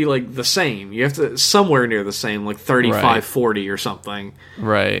has to be like the same. You have to somewhere near the same, like 35/40 or something.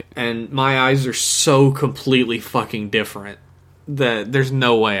 Right. And my eyes are so completely fucking different that there's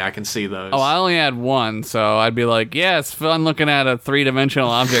no way I can see those. Oh, I only had one, so I'd be like, yeah, it's fun looking at a 3-dimensional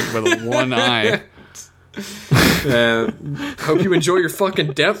object with one eye. Hope you enjoy your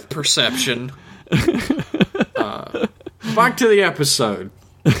fucking depth perception. Back to the episode.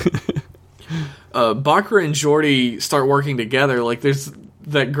 Bakra and Geordi start working together. Like, there's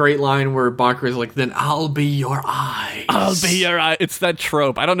that great line where Bakra's like, then I'll be your eyes. I'll be your eye. It's that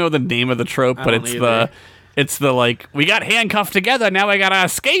trope. I don't know the name of the trope, but it's the like, we got handcuffed together, now I gotta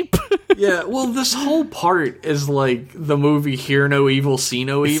escape. Yeah, well, this whole part is like the movie Hear No Evil, See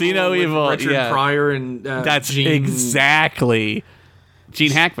No Evil. See No Evil, Richard Pryor and that's exactly...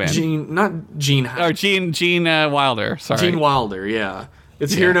 Gene Hackman. Not Gene Hackman. Or Gene Wilder, sorry. Gene Wilder, yeah.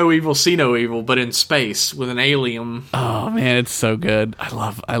 It's Hear No Evil, See No Evil, but in space with an alien. Oh, man, it's so good.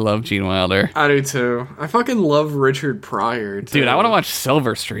 I love Gene Wilder. I do, too. I fucking love Richard Pryor, too. Dude, I want to watch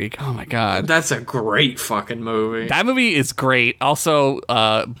Silver Streak. Oh, my God. That's a great fucking movie. That movie is great. Also,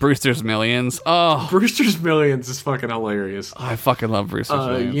 Brewster's Millions. Oh. Brewster's Millions is fucking hilarious. Oh, I fucking love Brewster's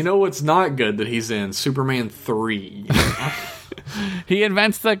Millions. You know what's not good that he's in? Superman 3. He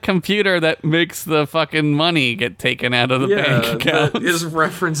invents the computer that makes the fucking money get taken out of the bank account. That is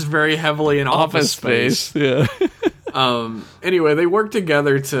referenced very heavily in Office Space. Yeah. Anyway, they work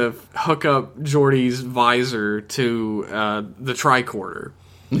together to hook up Geordi's visor to the tricorder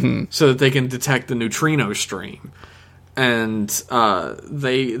so that they can detect the neutrino stream. And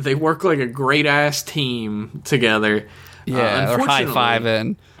they work like a great ass team together. Yeah, they're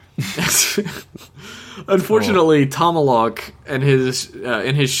high-fiving. Unfortunately, Tomalak and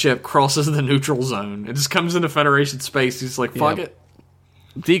his ship crosses the neutral zone. It just comes into Federation space. He's like, fuck it.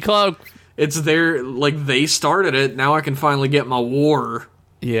 Decloak. It's their, like, they started it. Now I can finally get my war.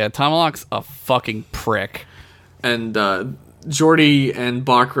 Yeah, Tomalak's a fucking prick. And Geordi and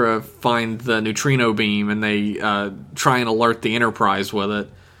Bakra find the neutrino beam, and they try and alert the Enterprise with it.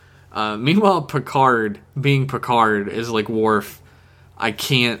 Meanwhile, Picard, being Picard, is like, Worf, I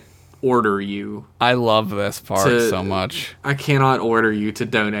can't order you. I love this part so much. I cannot order you to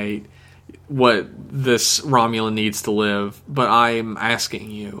donate what this Romulan needs to live, but I'm asking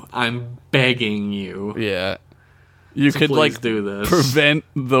you. I'm begging you. Yeah. You could like do this. Prevent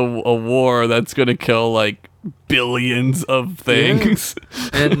a war that's going to kill like billions of things.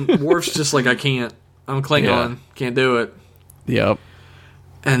 Yeah. And Worf's just like, I can't. I'm Klingon. Yeah. Can't do it. Yep.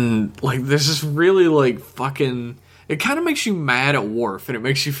 And like there's this really like fucking... It kind of makes you mad at Worf, and it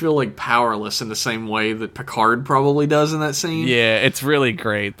makes you feel like powerless in the same way that Picard probably does in that scene. Yeah, it's really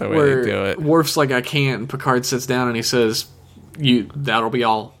great the way they do it. Worf's like, I can't, and Picard sits down and he says, that'll be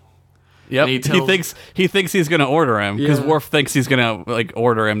all. Yep, he thinks he's going to order him, because Worf thinks he's going to like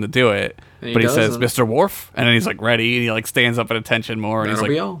order him to do it. But he says, Mr. Worf, and then he's like ready, and he like stands up at attention more, and he's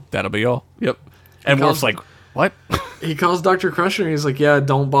like, that'll be all. Yep. And Worf's like, what? He calls Dr. Crusher and he's like, yeah,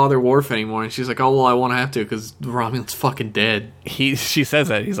 don't bother Worf anymore. And she's like, oh, well, I won't have to because Romulan's fucking dead. She says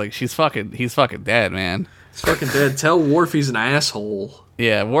that. He's like, he's fucking dead, man. He's fucking dead. Tell Worf he's an asshole.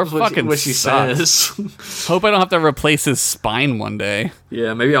 Yeah, Worf fucking what she says. Hope I don't have to replace his spine one day.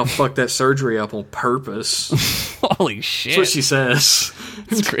 Yeah, maybe I'll fuck that surgery up on purpose. Holy shit. That's what she says.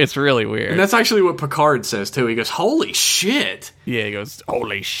 It's really weird. And that's actually what Picard says, too. He goes, holy shit. Yeah, he goes,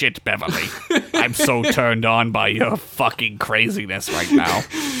 holy shit, Beverly. I'm so turned on by your fucking craziness right now.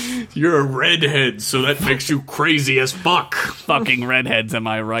 You're a redhead, so that makes you crazy as fuck. Fucking redheads, am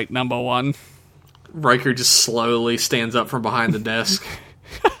I right, number one? Riker just slowly stands up from behind the desk.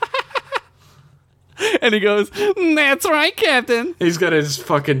 And he goes, that's right, Captain. He's got his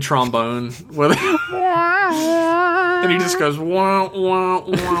fucking trombone with him. And he just goes, wah, wah,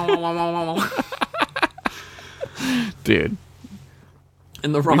 wah, wah, wah, wah. Dude.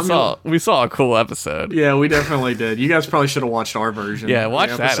 And the we saw a cool episode. Yeah, we definitely did. You guys probably should have watched our version. Yeah, watch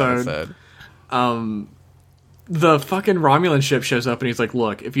that episode. The fucking Romulan ship shows up and he's like,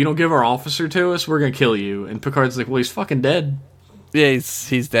 look, if you don't give our officer to us, we're gonna kill you. And Picard's like, well, he's fucking dead. Yeah,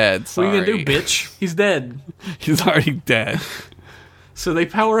 he's dead. Sorry. What are you gonna do, bitch? He's dead. He's already dead. So they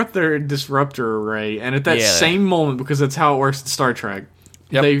power up their disruptor array, and at that same moment, because that's how it works in Star Trek,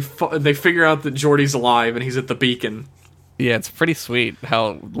 they figure out that Geordi's alive and he's at the beacon. Yeah, it's pretty sweet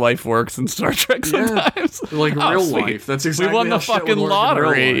how life works in Star Trek sometimes. Yeah, like real life. That's exactly we won the fucking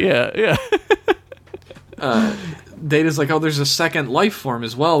lottery. Yeah. Data's like, oh, there's a second life form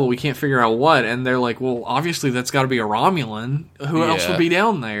as well, but we can't figure out what. And they're like, well, obviously that's got to be a Romulan. Who else would be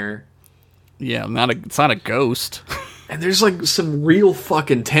down there? Yeah, it's not a ghost. And there's like some real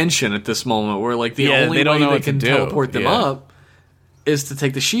fucking tension at this moment where like the only way they can teleport them up is to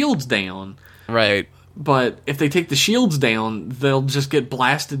take the shields down. Right. But if they take the shields down, they'll just get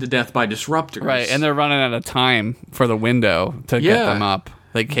blasted to death by disruptors. Right, and they're running out of time for the window to get them up.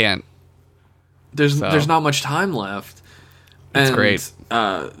 They can't. There's not much time left. It's great.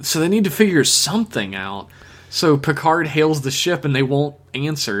 So they need to figure something out. So Picard hails the ship and they won't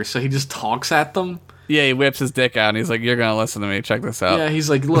answer, so he just talks at them. Yeah, he whips his dick out and he's like, you're going to listen to me, check this out. Yeah, he's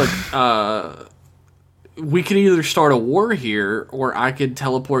like, look, we can either start a war here, or I could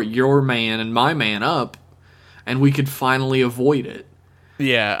teleport your man and my man up, and we could finally avoid it.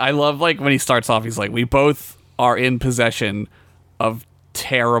 Yeah, I love like when he starts off, he's like, we both are in possession of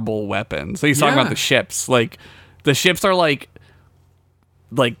terrible weapons. So he's talking about the ships. Like, the ships are like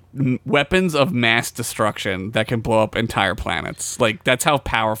weapons of mass destruction that can blow up entire planets. Like, that's how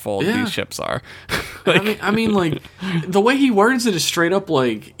powerful these ships are. Like, I mean, like, the way he words it is straight up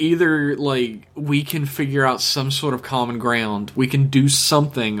like, either like we can figure out some sort of common ground, we can do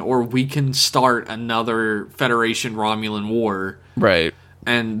something, or we can start another Federation Romulan war, right?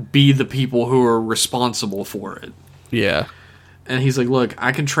 And be the people who are responsible for it. Yeah. And he's like, look,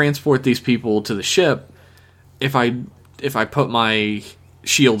 I can transport these people to the ship if I put my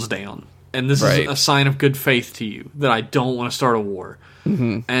shields down. And this is a sign of good faith to you, that I don't want to start a war.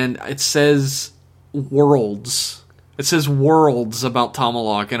 Mm-hmm. And it says worlds. It says worlds about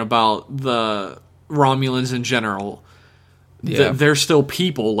Tomalak and about the Romulans in general. Yeah. That they're still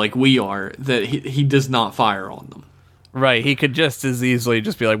people like we are, that he does not fire on them. Right, he could just as easily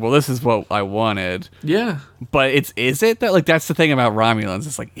just be like, well, this is what I wanted. Yeah. But is it that, like, that's the thing about Romulans.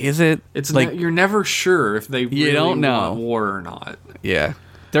 It's like, is it? It's like, you're never sure if they really don't know. want war or not. Yeah.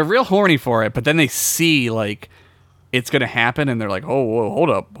 They're real horny for it, but then they see, like, it's going to happen, and they're like, oh,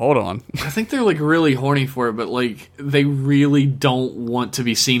 whoa, hold on. I think they're, like, really horny for it, but, like, they really don't want to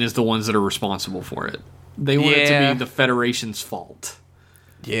be seen as the ones that are responsible for it. They want it to be the Federation's fault.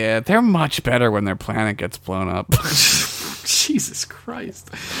 Yeah, they're much better when their planet gets blown up. Jesus Christ.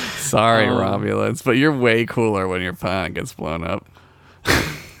 Sorry, Romulans, but you're way cooler when your planet gets blown up.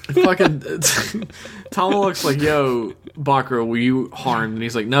 Fucking Tomalak's like, yo, Bakra, were you harmed? And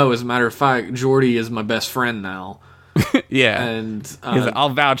he's like, no, as a matter of fact, Geordi is my best friend now. Yeah. And he's like, I'll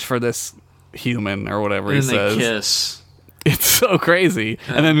vouch for this human or whatever he says. And they kiss. It's so crazy.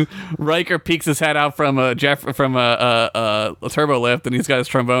 And then Riker peeks his head out from a turbo lift, and he's got his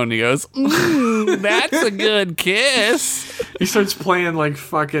trombone, and he goes, that's a good kiss. He starts playing like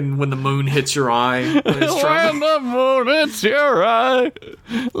fucking When the Moon Hits Your Eye. When the moon hits your eye,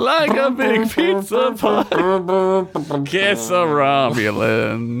 like a big pizza pie. Kiss a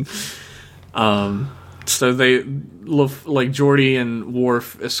Romulan. So they, like, Geordi and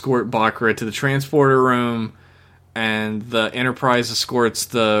Worf escort Bakra to the transporter room, and the Enterprise escorts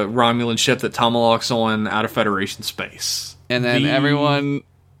the Romulan ship that Tomalak's on out of Federation space. And then everyone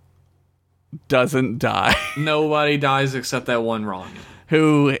doesn't die. Nobody dies except that one Romulan.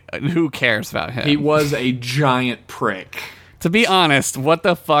 Who cares about him? He was a giant prick. To be honest, what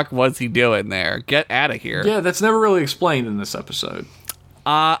the fuck was he doing there? Get out of here. Yeah, that's never really explained in this episode.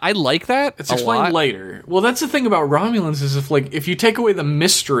 I like that. It's explained later. Well, that's the thing about Romulans is if you take away the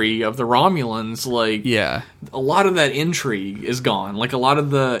mystery of the Romulans, a lot of that intrigue is gone. Like a lot of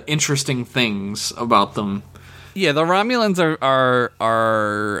the interesting things about them. Yeah, the Romulans are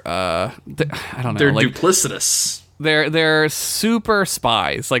I don't know. They're duplicitous. They're super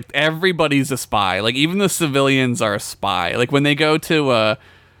spies. Like everybody's a spy. Like even the civilians are a spy. Like when they go to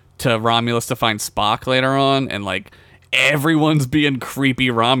Romulus to find Spock later on, and like everyone's being creepy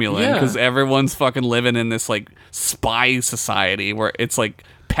Romulan because everyone's fucking living in this like spy society where it's like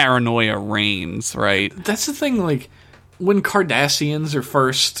paranoia reigns, right? That's the thing, like when Cardassians are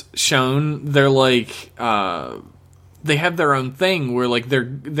first shown, they're like they have their own thing where like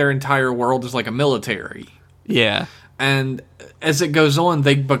their entire world is like a military. Yeah. And as it goes on,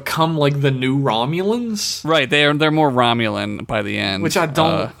 they become like the new Romulans. Right, they're more Romulan by the end. Which I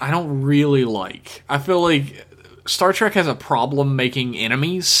don't really like. I feel like Star Trek has a problem making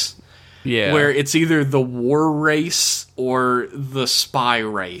enemies. Yeah. Where it's either the war race or the spy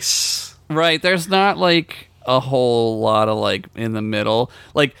race. Right, there's not like a whole lot of like in the middle.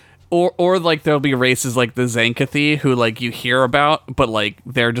 Like or like there'll be races like the Zankathi who like you hear about, but like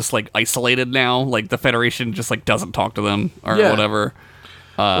they're just like isolated now. Like the Federation just like doesn't talk to them or whatever.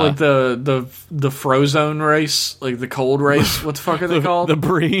 Like the Frozone race, like the cold race. What the fuck are they called? The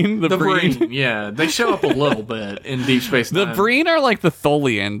Breen. The Breen. Yeah, they show up a little bit in Deep Space Nine. The Breen are like the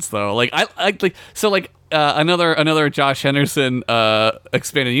Tholians, though. Like I like so like another Josh Henderson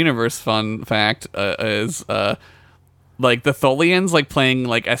expanded universe fun fact is like the Tholians like playing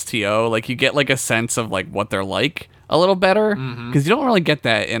like STO. Like you get like a sense of like what they're like a little better because you don't really get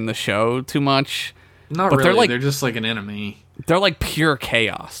that in the show too much. Not really. They're just like an enemy. They're like pure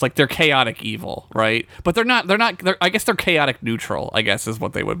chaos. Like they're chaotic evil, right? But they're not I guess they're chaotic neutral, I guess is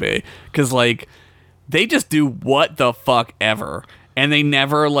what they would be. Cuz like they just do what the fuck ever. And they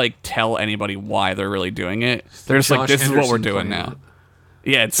never like tell anybody why they're really doing it. They're just like, this is what we're doing now.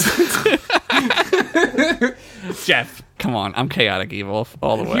 Yeah, it's Jeff, come on. I'm chaotic evil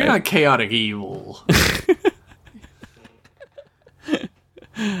all the way. You're not chaotic evil.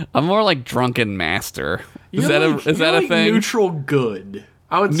 I'm more like drunken master. Is that a thing? Neutral good.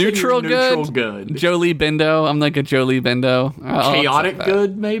 I would say neutral good. Jolie Bindo. I'm like a Jolie Bindo. Chaotic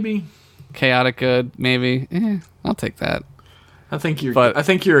good, maybe. Chaotic good, maybe. I'll take that. I think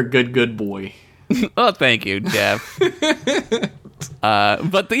you're a good boy. Oh, thank you, Jeff.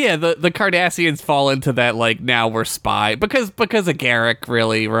 But the Cardassians fall into that like now we're spy because of Garrick,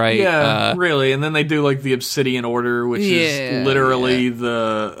 really, right? Yeah, really. And then they do like the Obsidian Order, which is literally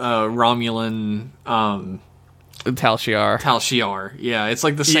the Romulan Tal Shiar. Yeah, it's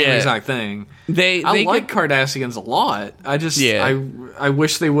like the same exact thing. I like Cardassians a lot. I just I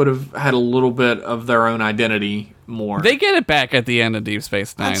wish they would have had a little bit of their own identity more. They get it back at the end of Deep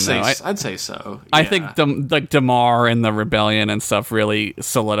Space Nine, I'd say so. Yeah. I think Damar and the Rebellion and stuff really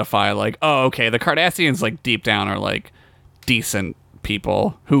solidify like, oh, okay, the Cardassians like deep down are like decent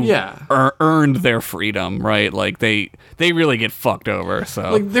people who earned their freedom, right? Like they really get fucked over.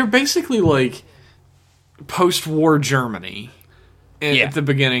 So like they're basically like post-war Germany at the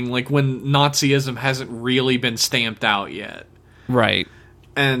beginning, like when Nazism hasn't really been stamped out yet. Right.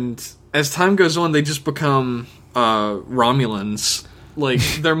 And as time goes on, they just become Romulans. Like,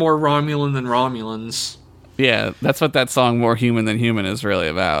 they're more Romulan than Romulans. Yeah, that's what that song More Human Than Human is really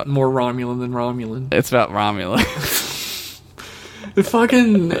about. More Romulan than Romulan. It's about Romulan.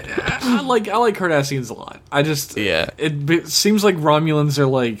 I like Cardassians a lot. I just... Yeah. It seems like Romulans are,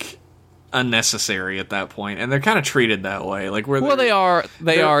 like, unnecessary at that point, and they're kind of treated that way. Like, they are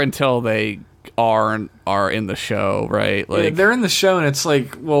until they are in the show, right? Like they're in the show, and it's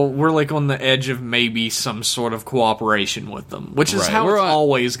like, well, we're like on the edge of maybe some sort of cooperation with them, which is how it's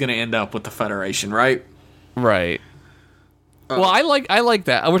always going to end up with the Federation, right? Right. Well, I like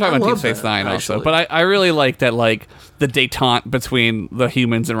that. We're talking about Deep Space Nine also, but I really like that. Like the détente between the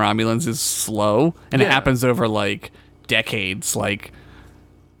humans and Romulans is slow, and it happens over like decades, like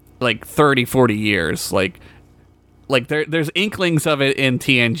 30, 40 years, like there's inklings of it in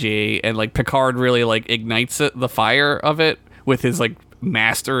TNG, and like Picard really like ignites the fire of it with his like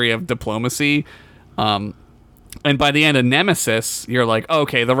mastery of diplomacy. And by the end of Nemesis, you're like,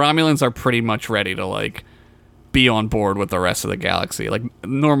 okay, the Romulans are pretty much ready to like be on board with the rest of the galaxy, like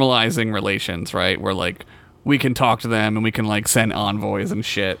normalizing relations, right? Where like we can talk to them and we can like send envoys and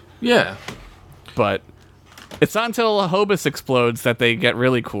shit. Yeah, but it's not until Hobus explodes that they get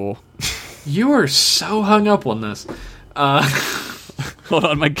really cool. You are so hung up on this. Hold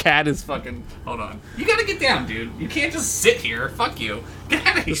on, my cat is fucking... Hold on. You gotta get down, dude. You can't just sit here. Fuck you. Get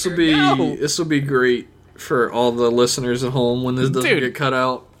out of here. This will be great for all the listeners at home when this doesn't get cut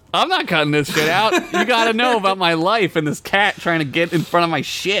out. I'm not cutting this shit out. You gotta know about my life and this cat trying to get in front of my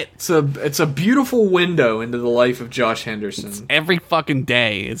shit. It's a beautiful window into the life of Josh Henderson. It's every fucking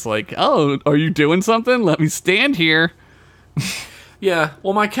day. It's like, oh, are you doing something? Let me stand here. Yeah,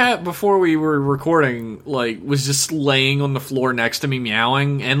 well, my cat, before we were recording, like, was just laying on the floor next to me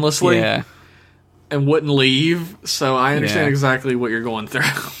meowing endlessly. Yeah. And wouldn't leave, so I understand exactly what you're going through.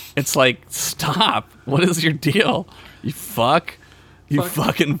 It's like, stop. What is your deal? You fuck? You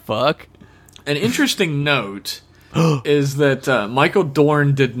fucking fuck? An interesting note is that Michael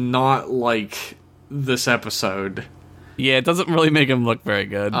Dorn did not like this episode. Yeah, it doesn't really make him look very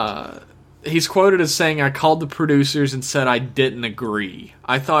good. He's quoted as saying, "I called the producers and said I didn't agree.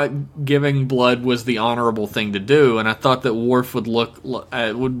 I thought giving blood was the honorable thing to do, and I thought that Worf would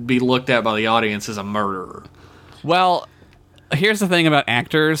be looked at by the audience as a murderer." Well, here's the thing about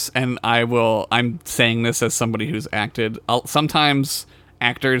actors, and I'm saying this as somebody who's acted. Sometimes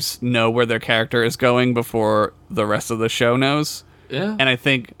actors know where their character is going before the rest of the show knows. Yeah. And I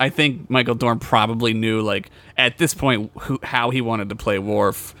think Michael Dorn probably knew, like, at this point, how he wanted to play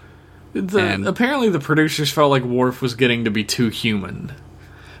Worf. Apparently the producers felt like Worf was getting to be too human.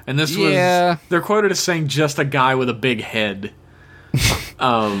 And this was... They're quoted as saying just a guy with a big head.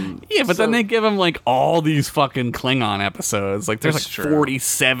 Then they give him, like, all these fucking Klingon episodes. Like, there's,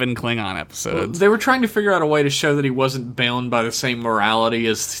 47 Klingon episodes. They were trying to figure out a way to show that he wasn't bound by the same morality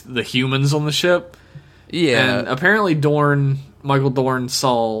as the humans on the ship. Yeah. And apparently Michael Dorn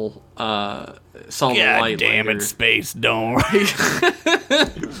saw the light damn later. It, Space Dorn.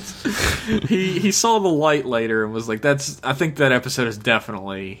 he saw the light later and was like, I think that episode is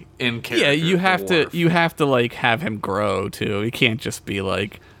definitely in character. Yeah, you have to like have him grow too. He can't just be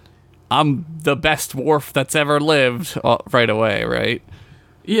like, I'm the best Worf that's ever lived right away, right?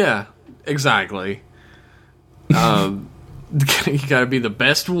 Yeah, exactly. You gotta be the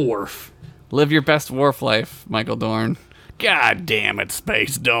best Worf. Live your best Worf life, Michael Dorn. God damn it,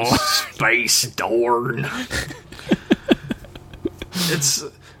 Space Dorn. Space Dorn.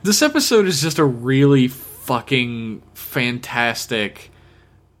 This episode is just a really fucking fantastic,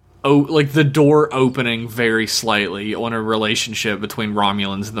 like the door opening very slightly on a relationship between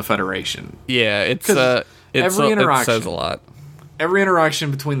Romulans and the Federation. Yeah, it says a lot. Every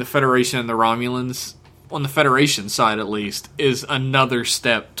interaction between the Federation and the Romulans, on the Federation side at least, is another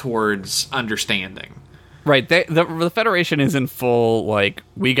step towards understanding. Right, the Federation is in full, like,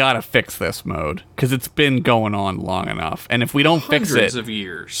 we gotta fix this mode, because it's been going on long enough, and if we don't fix it... Hundreds of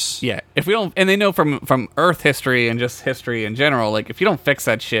years. Yeah, if we don't... And they know from Earth history and just history in general, like, if you don't fix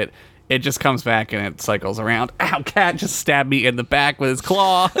that shit, it just comes back and it cycles around. Ow, cat just stabbed me in the back with his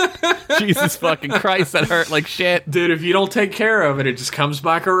claw. Jesus fucking Christ, that hurt like shit. Dude, if you don't take care of it, it just comes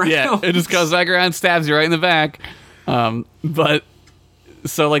back around. Yeah, it just comes back around and stabs you right in the back. But...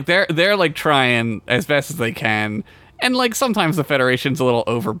 So, like, they're like, trying as best as they can, and, like, sometimes the Federation's a little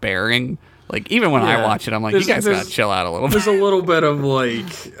overbearing. Like, even when I watch it, I'm like, you guys gotta chill out a little bit. There's a little bit of,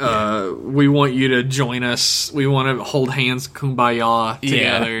 like, we want you to join us, we want to hold hands, kumbaya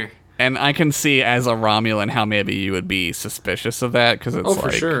together. Yeah. And I can see, as a Romulan, how maybe you would be suspicious of that, because it's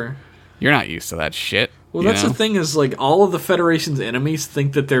for sure. You're not used to that shit. Well, that's the thing is, like, all of the Federation's enemies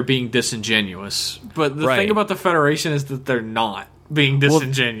think that they're being disingenuous. But the thing about the Federation is that they're not being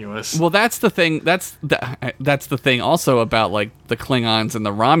disingenuous. Well, that's the thing. That's the thing also about, like, the Klingons and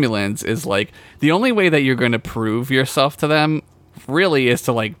the Romulans is, like, the only way that you're going to prove yourself to them really is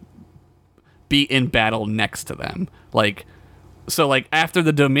to, like, be in battle next to them. Like, so, like, after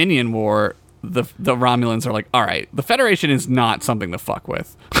the Dominion War, the Romulans are like, all right, the Federation is not something to fuck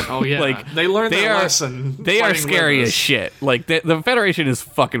with. Oh yeah, like, they learned their lesson. They are scary as shit. Like, the Federation is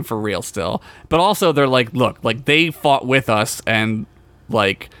fucking for real still. But also, they're like, look, like, they fought with us, and,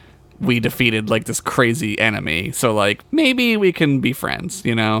 like, we defeated, like, this crazy enemy. So, like, maybe we can be friends,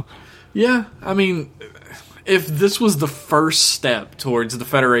 you know? Yeah, I mean, if this was the first step towards the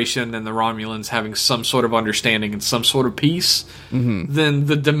Federation and the Romulans having some sort of understanding and some sort of peace, then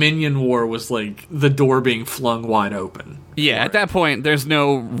the Dominion War was, like, the door being flung wide open. Yeah, at that point, there's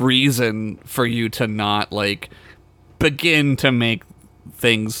no reason for you to not, like, begin to make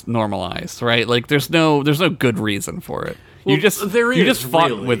things normalized, right? Like, there's no good reason for it. Well, you just fought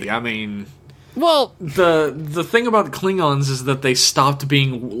really. with. I mean, well, the thing about the Klingons is that they stopped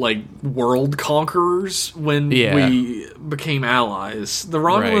being, like, world conquerors when we became allies. The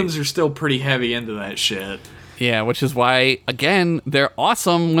Romulans are still pretty heavy into that shit. Yeah, which is why, again, they're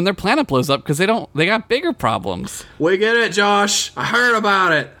awesome when their planet blows up, because they got bigger problems. We get it, Josh. I heard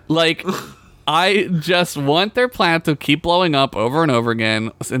about it. Like, I just want their planet to keep blowing up over and over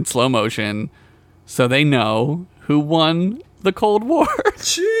again in slow motion, so they know who won the Cold War.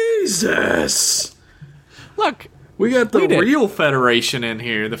 Jesus! Look, we got the real Federation in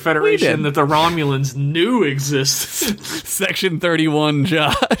here. The Federation that the Romulans knew existed. Section 31,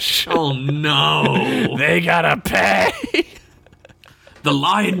 Josh. Oh, no. They gotta pay. The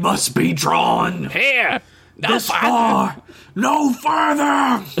line must be drawn. Here. This far. No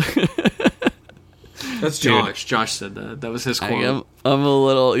further. That's Josh. Dude. Josh said that. That was his quote. I'm a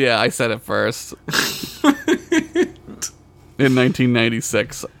little... Yeah, I said it first. In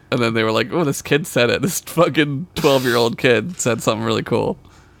 1996. And then they were like, oh, this kid said it. This fucking 12-year-old kid said something really cool.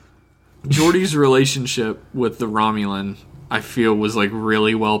 Geordi's relationship with the Romulan, I feel, was like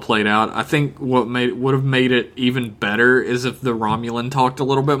really well played out. I think what would have made it even better is if the Romulan talked a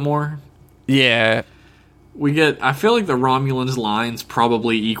little bit more. Yeah. I feel like the Romulan's lines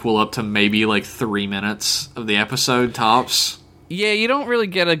probably equal up to maybe like 3 minutes of the episode tops. Yeah, you don't really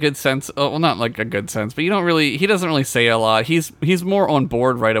get a good sense. Well, not like a good sense, but you don't really. He doesn't really say a lot. He's more on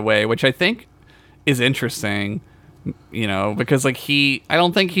board right away, which I think is interesting. You know, because like I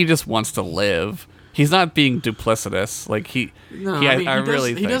don't think he just wants to live. He's not being duplicitous. Like he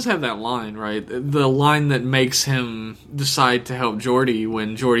does have that line, right? The line that makes him decide to help Geordi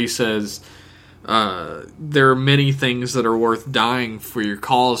when Geordi says, "There are many things that are worth dying for your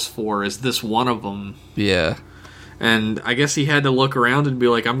cause for. Is this one of them?" Yeah. And I guess he had to look around and be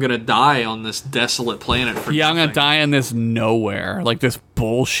like, I'm going to die on this desolate planet for I'm going to die in this nowhere. Like, this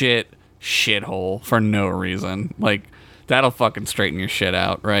bullshit shithole for no reason. Like, that'll fucking straighten your shit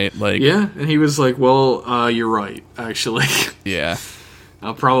out, right? Like, yeah, and he was like, well, you're right, actually. Yeah.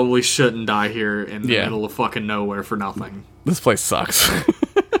 I probably shouldn't die here in the middle of fucking nowhere for nothing. This place sucks.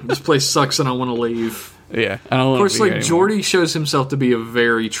 This place sucks and I want to leave. Yeah, I don't. Of course, like Geordi shows himself to be a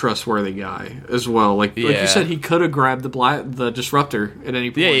very trustworthy guy as well. Like you said, he could have grabbed the disruptor at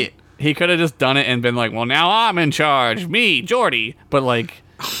any point. Yeah, he could have just done it and been like, "Well, now I'm in charge, me, Geordi." But like,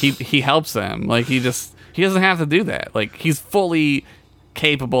 he helps them. Like he doesn't have to do that. Like he's fully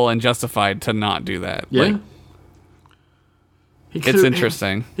capable and justified to not do that. Yeah, like, it's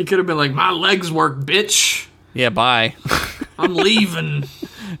interesting. He could have been like, "My legs work, bitch." Yeah, bye. I'm leaving.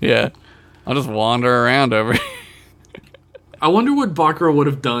 Yeah. I'll just wander around over here. I wonder what Bakra would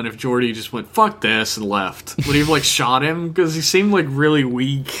have done if Geordi just went, fuck this, and left. Would he have, like, shot him? Because he seemed, like, really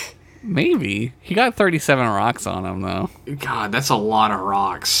weak. Maybe. He got 37 rocks on him, though. God, that's a lot of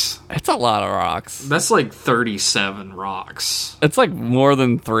rocks. It's a lot of rocks. That's, like, 37 rocks. It's, like, more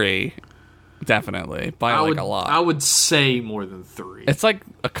than 3. Definitely. By, a lot. I would say more than 3. It's, like,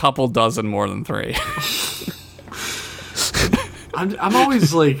 a couple dozen more than 3. I'm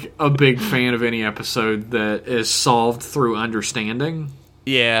always, like, a big fan of any episode that is solved through understanding.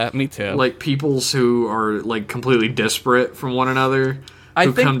 Yeah, me too. Like, peoples who are, like, completely disparate from one another,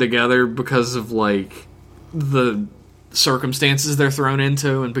 who come together because of, like, the circumstances they're thrown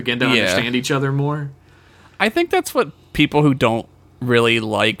into and begin to understand each other more. I think that's what people who don't really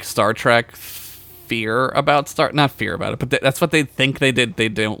like Star Trek fear about not fear about it, but that's what they think they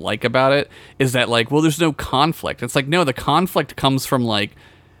don't like about it, is that like, well, there's no conflict. It's like, no, the conflict comes from like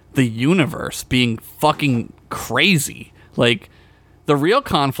the universe being fucking crazy. Like the real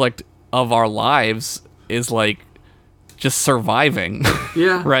conflict of our lives is like just surviving.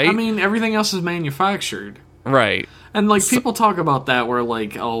 Yeah. Right? I mean, everything else is manufactured. Right. And like people talk about that where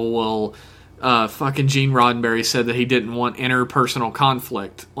like, oh well, fucking Gene Roddenberry said that he didn't want interpersonal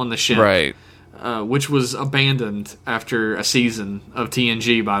conflict on the ship. Right. Which was abandoned after a season of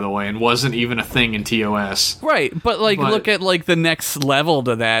TNG, by the way, and wasn't even a thing in TOS. Right, but look at like the next level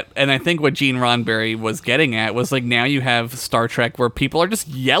to that, and I think what Gene Roddenberry was getting at was like, now you have Star Trek where people are just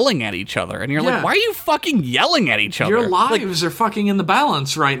yelling at each other, and you're like, why are you fucking yelling at each other? Your lives are fucking in the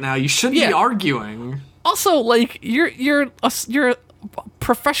balance right now. You shouldn't be arguing. Also, like you're a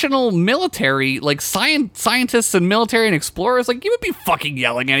professional military, like scientists and military and explorers, like you would be fucking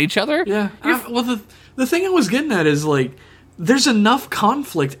yelling at each other. Yeah. Well, the thing I was getting at is like, there's enough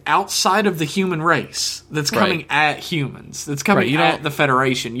conflict outside of the human race that's coming at humans. That's coming at the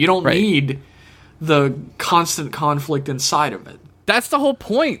Federation. You don't need the constant conflict inside of it. That's the whole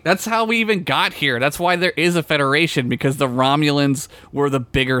point. That's how we even got here. That's why there is a Federation, because the Romulans were the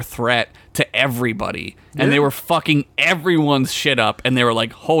bigger threat to everybody. And they were fucking everyone's shit up. And they were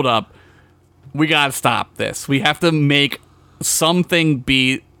like, hold up. We gotta stop this. We have to make something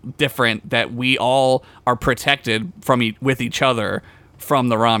be different, that we all are protected from with each other from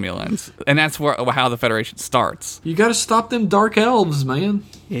the Romulans. And that's how the Federation starts. You gotta stop them dark elves, man.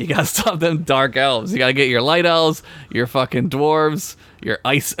 Yeah, you gotta stop them dark elves. You gotta get your light elves, your fucking dwarves, your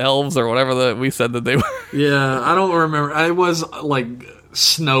ice elves, or whatever we said that they were. Yeah, I don't remember. I was like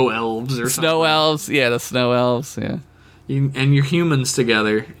snow elves or something. Snow elves, yeah, the snow elves, yeah. And you're humans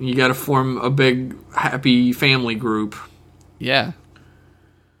together. And you got to form a big, happy family group. Yeah.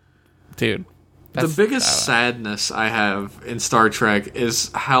 Dude. The biggest sadness I have in Star Trek is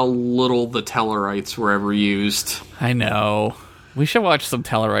how little the Tellarites were ever used. I know. We should watch some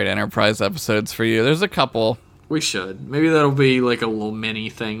Tellarite Enterprise episodes for you. There's a couple. We should. Maybe that'll be like a little mini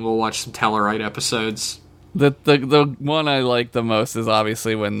thing. We'll watch some Tellarite episodes. The one I like the most is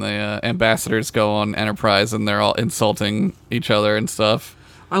obviously when the ambassadors go on Enterprise and they're all insulting each other and stuff.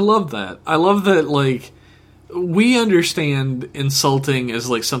 I love that. I love that, like, we understand insulting as,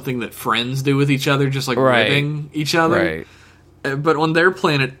 like, something that friends do with each other, just, like, ribbing each other. Right. But on their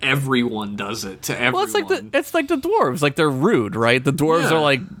planet, everyone does it to everyone. Well, it's like the dwarves. Like, they're rude, right? The dwarves are,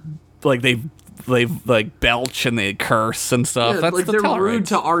 like they like belch and they curse and stuff. Yeah, that's like the they're Tellarites. rude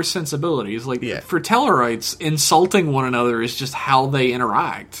to our sensibilities. Like for Tellarites, insulting one another is just how they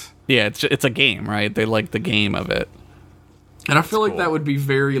interact. Yeah, it's a game, right? They like the game of it. And I feel like that would be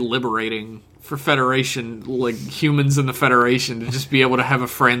very liberating for Federation, like humans in the Federation, to just be able to have a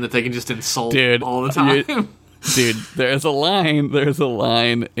friend that they can just insult all the time. Dude, there's a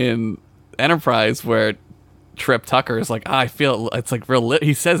line in Enterprise where Trip Tucker is like, I feel it's like real.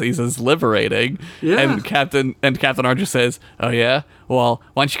 He says liberating, and Captain Archer says, "Oh yeah, well,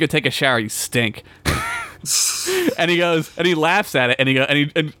 why don't you go take a shower? You stink." And he goes and he laughs at it,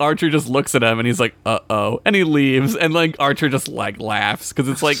 and Archer just looks at him, and he's like, "Uh-oh," and he leaves, and like Archer just like laughs because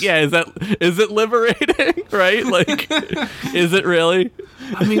it's like, yeah, is it liberating, right? Like, is it really?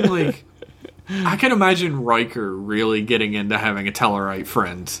 I mean, like, I can imagine Riker really getting into having a Tellarite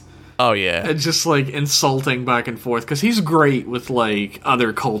friend. Oh yeah, and just like insulting back and forth because he's great with like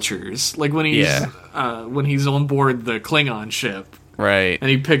other cultures. Like when he's on board the Klingon ship, right? And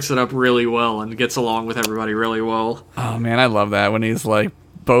he picks it up really well and gets along with everybody really well. Oh man, I love that when he's like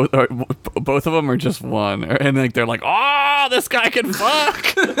both of them are just one, and like they're like, oh, this guy can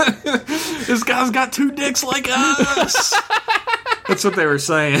fuck. This guy's got two dicks like us. That's what they were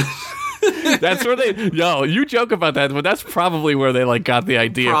saying. That's where you joke about that, but that's probably where they like got the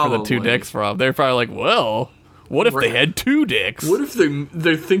idea for the two dicks from. They're probably like, well, what if they had two dicks? What if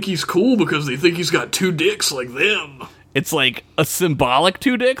they think he's cool because they think he's got two dicks like them? It's like a symbolic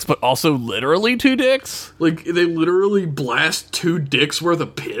two dicks, but also literally two dicks. Like they literally blast two dicks worth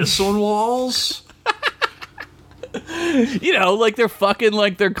of piss on walls. You know, like they're fucking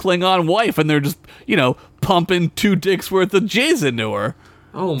like their Klingon wife, and they're just, you know, pumping two dicks worth of jizz into her.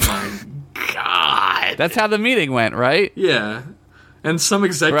 Oh my god. That's how the meeting went, right? Yeah. And some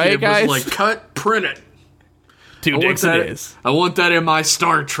executive was like, cut, print it. Two dicks it is. I want that in my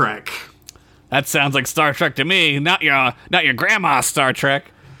Star Trek. That sounds like Star Trek to me, not your grandma's Star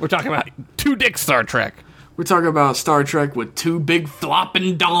Trek. We're talking about two dick Star Trek. We're talking about Star Trek with two big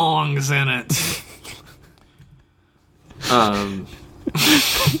flopping dongs in it.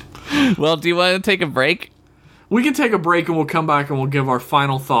 Well, do you want to take a break? We can take a break and we'll come back and we'll give our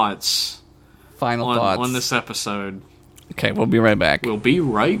final thoughts. On this episode. Okay, we'll be right back. We'll be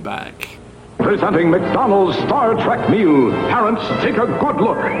right back. Presenting McDonald's Star Trek meal. Parents, take a good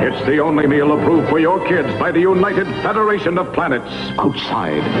look. It's the only meal approved for your kids by the United Federation of Planets.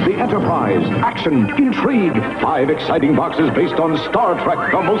 Outside, the Enterprise, action, intrigue. 5 exciting boxes based on Star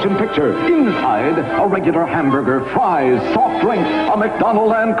Trek, the motion picture. Inside, a regular hamburger, fries, soft drink, a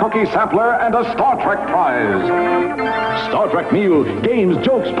McDonald and cookie sampler, and a Star Trek prize. Star Trek meal, games,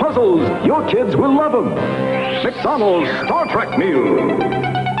 jokes, puzzles. Your kids will love them. McDonald's Star Trek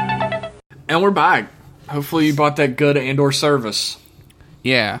meal. And we're back. Hopefully you bought that good and/or service.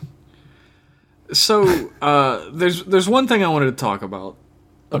 Yeah. So, there's one thing I wanted to talk about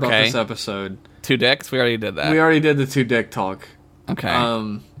this episode. Two dicks? We already did that. We already did the two dick talk. Okay.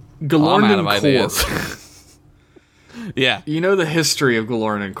 Galornan Core. Yeah. You know the history of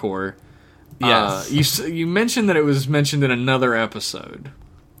Galornan Core. Yes. You mentioned that it was mentioned in another episode.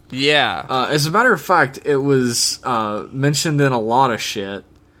 Yeah. As a matter of fact, it was mentioned in a lot of shit.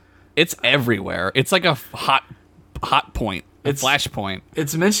 It's everywhere. It's like a hot point. It's flashpoint.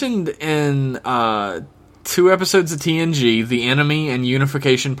 It's mentioned in 2 episodes of TNG, The Enemy and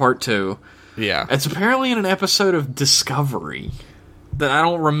Unification Part 2. Yeah. It's apparently in an episode of Discovery that I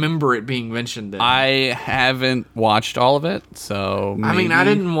don't remember it being mentioned in. I haven't watched all of it, so maybe. I mean, I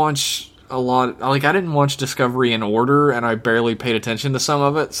didn't watch a lot. Like, I didn't watch Discovery in order, and I barely paid attention to some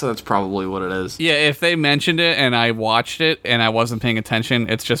of it, so that's probably what it is. Yeah, if they mentioned it and I watched it and I wasn't paying attention,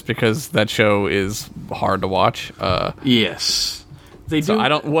 it's just because that show is hard to watch. Yes. They do. I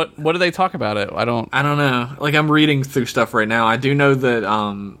don't. What do they talk about it? I don't know. Like, I'm reading through stuff right now. I do know that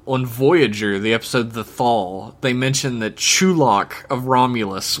on Voyager, the episode The Thaw, they mentioned that Chulok of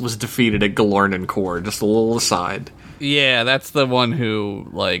Romulus was defeated at Galorndon Core. Just a little aside. Yeah, that's the one who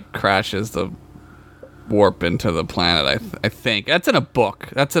like crashes the warp into the planet. I think that's in a book.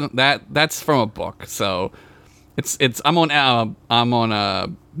 That's from a book. So it's I'm on a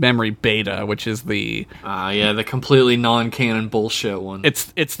memory beta, which is the the completely non-canon bullshit one.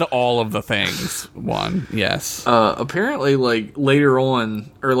 It's the all of the things one. Yes. Apparently, like later on,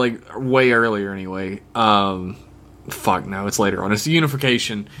 or like way earlier anyway. Fuck no, it's later on. It's the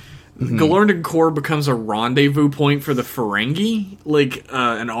unification. Galorndon Core becomes a rendezvous point for the Ferengi, like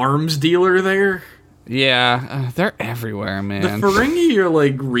an arms dealer there. Yeah, they're everywhere, man. The Ferengi are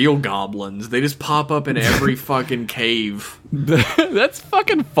like real goblins. They just pop up in every fucking cave. That's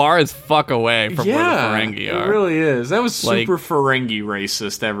fucking far as fuck away from where the Ferengi are. It really is. That was super Ferengi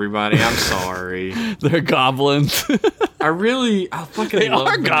racist, everybody. I'm sorry. They're goblins. I fucking they love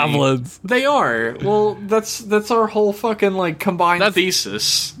are them. goblins. They are. Well, that's our whole fucking like combined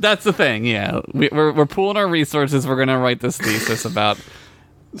thesis. That's the thing, yeah. We're pooling our resources. We're gonna write this thesis about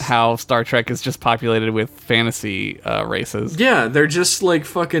how Star Trek is just populated with fantasy races. Yeah, they're just like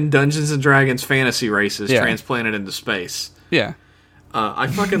fucking Dungeons and Dragons fantasy races transplanted into space. Yeah. I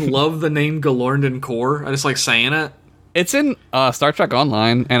fucking love the name Galorndon Core. I just like saying it. It's in Star Trek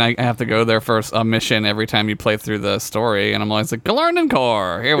Online, and I have to go there for a mission every time you play through the story, and I'm always like, Galorndon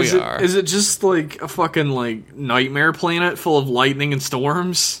Core, here we are. Is it just like a fucking like nightmare planet full of lightning and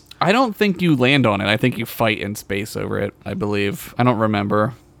storms? I don't think you land on it. I think you fight in space over it, I believe. I don't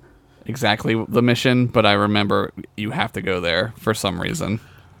remember exactly the mission, but I remember you have to go there for some reason.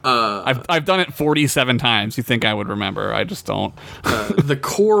 I've done it 47 times. You think I would remember. I just don't. The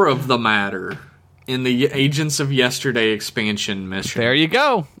core of the matter in the Agents of Yesterday expansion mission. There you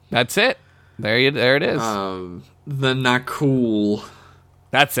go. That's it. There it is. The Nakul.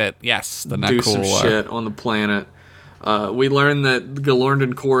 That's it. Yes, the Nakul. Do some shit on the planet. We learned that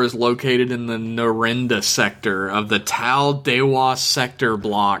Galorndon Core is located in the Narenda sector of the Tal Dewa sector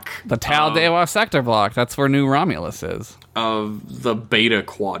block. The Tal Dewa sector block. That's where New Romulus is. Of the Beta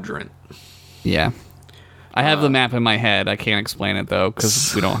Quadrant. Yeah. I have the map in my head. I can't explain it, though,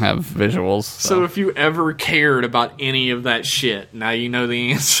 because we don't have visuals. So if you ever cared about any of that shit, now you know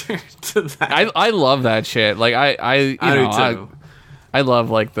the answer to that. I love that shit. Like, I do too. I love,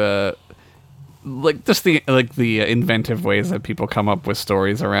 like, the inventive ways that people come up with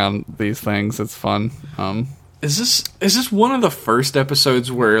stories around these things. It's fun. Is this one of the first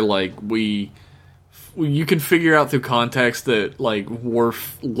episodes where like you can figure out through context that like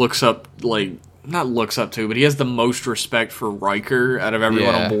Worf not looks up to, but he has the most respect for Riker out of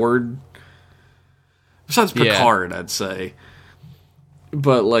everyone on board. Besides Picard, I'd say.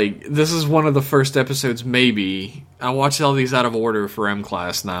 But like, this is one of the first episodes, maybe. I watch all these out of order for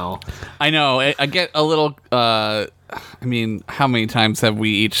M-Class now. I know. I get a little... I mean, how many times have we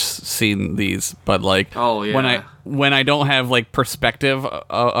each seen these? But like, when I don't have like perspective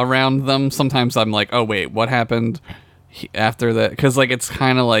around them, sometimes I'm like, oh wait, what happened after that? Because like, it's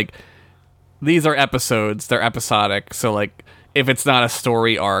kind of like, these are episodes, they're episodic, so like, if it's not a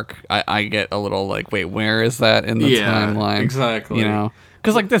story arc, I get a little like, wait, where is that in the timeline? Exactly. You know?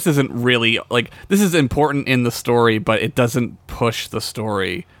 Because like, this isn't really, like, this is important in the story, but it doesn't push the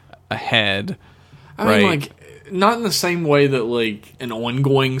story ahead. I mean, like, not in the same way that like an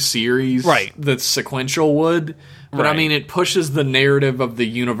ongoing series that's sequential would, but I mean, it pushes the narrative of the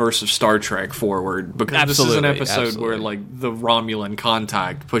universe of Star Trek forward, because this is an episode where like the Romulan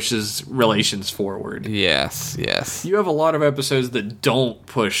contact pushes relations forward. Yes. You have a lot of episodes that don't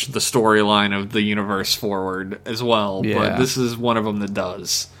push the storyline of the universe forward as well, but this is one of them that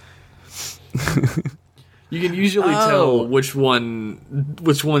does. You can usually tell which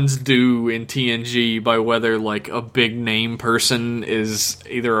ones do in TNG by whether like a big name person is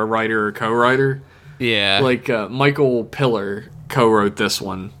either a writer or co-writer. Yeah, like Michael Piller co-wrote this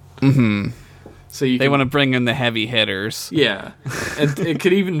one. Mm-hmm. So they want to bring in the heavy hitters. Yeah, and it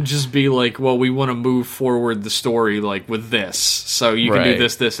could even just be like, well, we want to move forward the story like with this, so you can do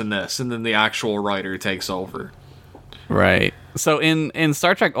this, this, and this, and then the actual writer takes over. Right. So in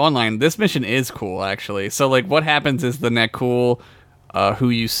Star Trek Online, this mission is cool, actually. So, like, what happens is the Nakul, who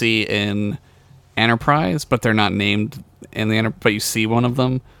you see in Enterprise, but they're not named in the Enterprise, but you see one of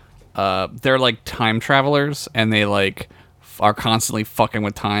them. They're, like, time travelers, and they, like, are constantly fucking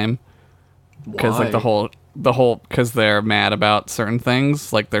with time. Because, like, the whole, because they're mad about certain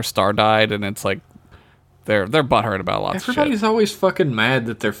things. Like, their star died, and it's, like, they're butthurt about lots of shit. Everybody's always fucking mad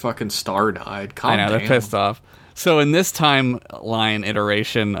that their fucking star died. I know, they're pissed off. So in this timeline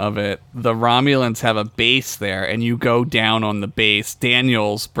iteration of it, the Romulans have a base there, and you go down on the base.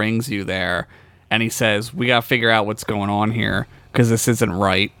 Daniels brings you there, and he says, we gotta figure out what's going on here, because this isn't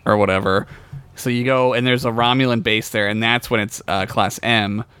right, or whatever. So you go, and there's a Romulan base there, and that's when it's Class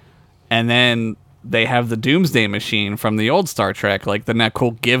M. And then they have the Doomsday Machine from the old Star Trek. Like, the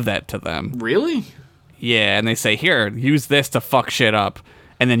Na'Kul give that to them. Really? Yeah, and they say, here, use this to fuck shit up.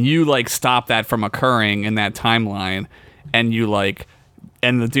 And then you, like, stop that from occurring in that timeline. And you, like...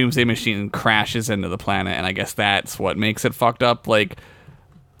 And the Doomsday Machine crashes into the planet. And I guess that's what makes it fucked up. Like...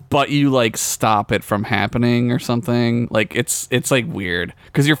 But you, like, stop it from happening or something. Like, it's like, weird.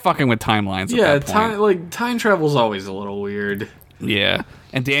 Because you're fucking with timelines at that point. Time travel's always a little weird. Yeah.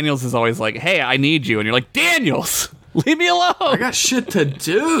 And Daniels is always like, hey, I need you. And you're like, Daniels, leave me alone. I got shit to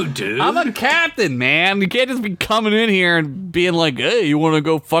do, dude. I'm a captain, man. You can't just be coming in here and being like, hey, you want to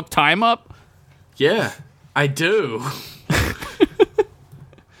go fuck time up? Yeah, I do.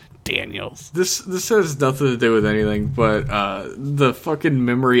 Daniels. This has nothing to do with anything, but the fucking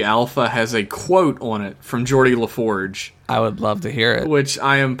Memory Alpha has a quote on it from Geordi LaForge. I would love to hear it. Which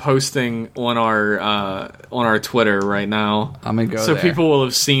I am posting on our Twitter right now. I'm gonna go so there. People will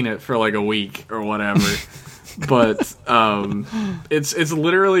have seen it for like a week or whatever. But it's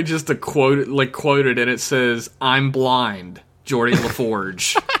literally just a quote, like quoted, and it says, "I'm blind, Geordi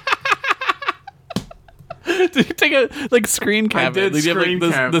LaForge." Did you take a screen cap? I did screen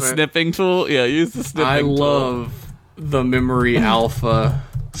cap the snipping tool. Yeah, use the snipping tool. I love the Memory Alpha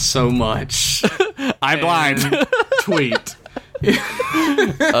so much. I'm blind. Tweet.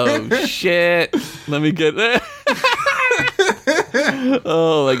 Oh shit! Let me get that.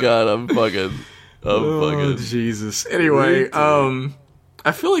 Oh my god! I'm fucking. Jesus. Anyway,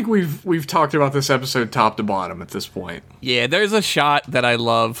 I feel like we've talked about this episode top to bottom at this point. Yeah, there's a shot that I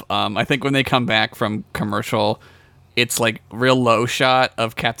love. I think when they come back from commercial, it's like real low shot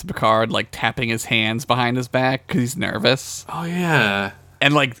of Captain Picard like tapping his hands behind his back because he's nervous. Oh yeah.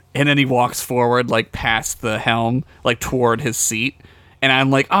 And then he walks forward like past the helm, like toward his seat. And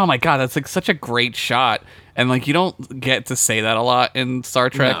I'm like, oh my god, that's like such a great shot. And like you don't get to say that a lot in Star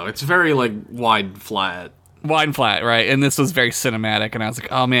Trek. No, it's very like wide and flat, right? And this was very cinematic, and I was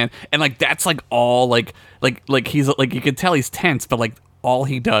like, oh man. And like that's like all like he's like you can tell he's tense, but like all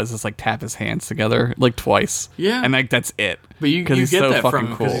he does is like tap his hands together like twice. Yeah, and like that's it. But you get so that from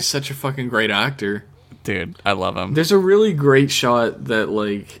him because he's such a fucking great actor. Dude, I love him. There's a really great shot that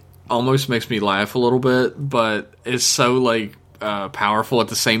like almost makes me laugh a little bit, but is so like powerful at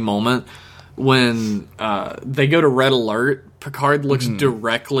the same moment. When they go to red alert, Picard looks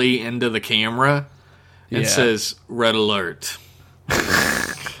directly into the camera and says, "Red alert."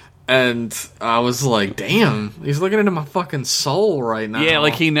 And I was like, damn, he's looking into my fucking soul right now. Yeah,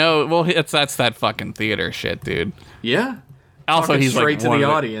 like he knows. Well, that's that fucking theater shit, dude. Yeah. Also, talking he's straight like to the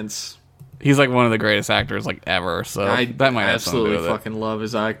audience. He's like one of the greatest actors like ever. So that might have something to do with it. Absolutely fucking love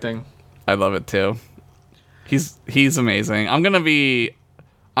his acting. I love it too. He's amazing. I'm gonna be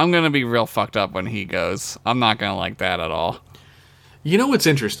real fucked up when he goes. I'm not gonna like that at all. You know what's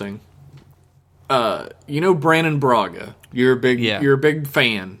interesting? You know Brannon Braga. You're a big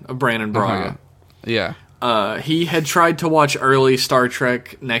fan of Brannon Braga. Yeah. He had tried to watch early Star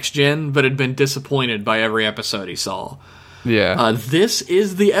Trek Next Gen, but had been disappointed by every episode he saw. Yeah. This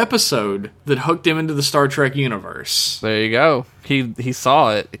is the episode that hooked him into the Star Trek universe. There you go. He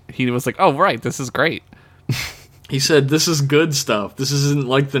saw it. He was like, "Oh, right, this is great." He said, "This is good stuff. This isn't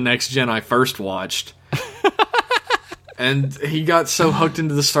like the Next Gen I first watched." And he got so hooked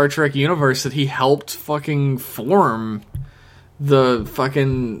into the Star Trek universe that he helped fucking form the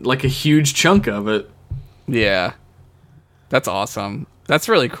fucking, like, a huge chunk of it. Yeah. That's awesome. That's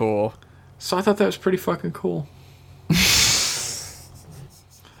really cool. So I thought that was pretty fucking cool. I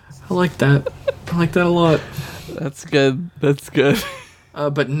like that. I like that a lot. That's good.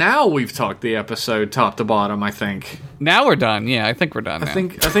 But now we've talked the episode top to bottom, I think. Now we're done. Yeah, I think we're done now. I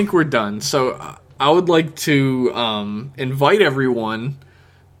think we're done. So I would like to invite everyone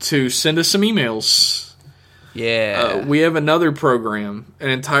to send us some emails. Yeah. We have another program, an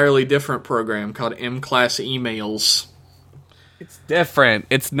entirely different program called M-Class Emails. It's different.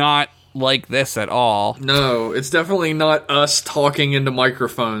 It's not like this at all. No, it's definitely not us talking into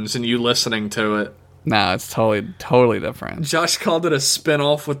microphones and you listening to it. No, it's totally different. Josh called it a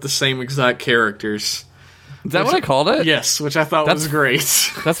spin-off with the same exact characters. Is that what I called it? Yes, which I thought was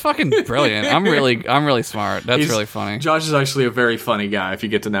great. That's fucking brilliant. I'm really smart. That's really funny. Josh is actually a very funny guy if you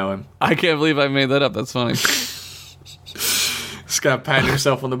get to know him. I can't believe I made that up. That's funny. Just gotta pat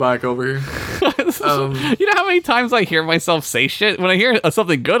yourself on the back over here. You know how many times I hear myself say shit? When I hear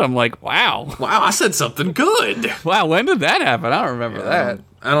something good, I'm like, wow. Wow, I said something good. Wow, when did that happen? I don't remember that.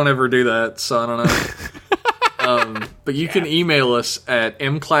 I don't ever do that, so I don't know. But you can email us at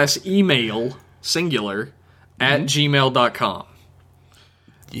mclassemail, singular, at gmail.com.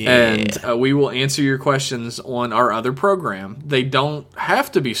 Yeah. And we will answer your questions on our other program. They don't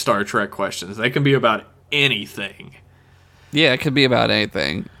have to be Star Trek questions. They can be about anything. Yeah, it could be about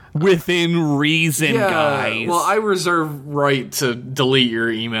anything. Within reason, guys. Well, I reserve right to delete your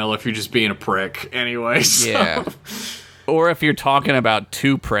email if you're just being a prick anyway. So. Yeah. Or if you're talking about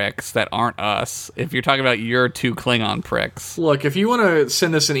two pricks that aren't us. If you're talking about your two Klingon pricks. Look, if you want to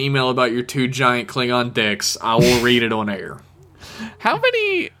send us an email about your two giant Klingon dicks, I will read it on air. How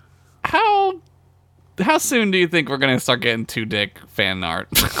soon do you think we're going to start getting two dick fan art?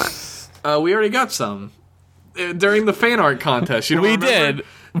 We already got some. During the fan art contest. You know we did.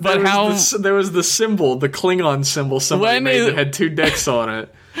 But there was the symbol, the Klingon symbol somebody made that had two dicks on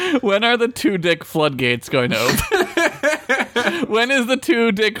it. When are the two dick floodgates going to open? When is the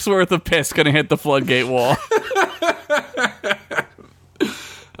 2 dicks worth of piss going to hit the floodgate wall?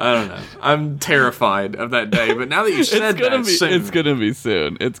 I don't know. I'm terrified of that day, but now that you said soon. It's going to be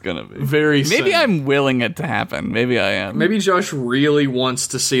soon. It's going to be. Very soon. Maybe I'm willing it to happen. Maybe I am. Maybe Josh really wants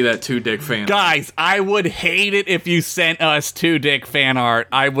to see that 2-dick fan art. Guys, I would hate it if you sent us 2-dick fan art.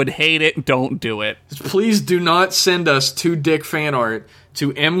 I would hate it. Don't do it. Please do not send us 2-dick fan art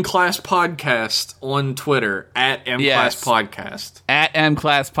to M-Class Podcast on Twitter, at M-Class Podcast. At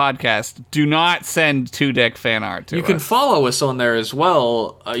M-Class Podcast. Do not send 2-dick fan art to us. You can follow us on there as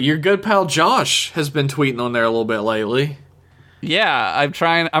well. Your good pal Josh has been tweeting on there a little bit lately. Yeah,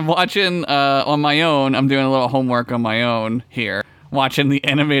 I'm watching on my own. I'm doing a little homework on my own here. Watching the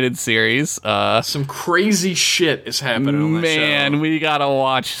animated series. Some crazy shit is happening on that show. Man, we gotta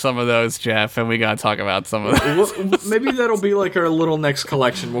watch some of those, Jeff, and we gotta talk about some of those. Maybe that'll be like our little next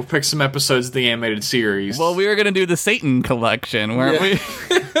collection. We'll pick some episodes of the animated series. Well, we were gonna do the Satan collection, weren't we?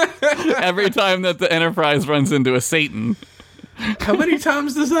 Every time that the Enterprise runs into a Satan. How many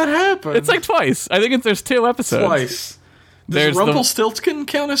times does that happen? It's like twice. I think there's 2 episodes. Twice. Does Rumpelstiltskin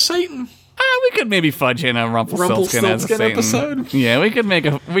count as Satan? We could maybe fudge in a Rumpelstiltskin as a Satan episode. Yeah, we could make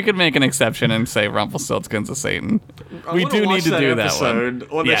an exception and say Rumpelstiltskin's a Satan. We do need to do that one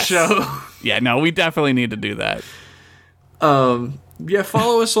on the show. Yeah, no, we definitely need to do that. Yeah,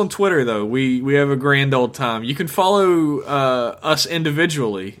 follow us on Twitter though. We have a grand old time. You can follow us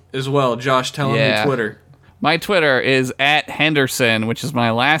individually as well. Josh, tell them your Twitter. My Twitter is at Henderson, which is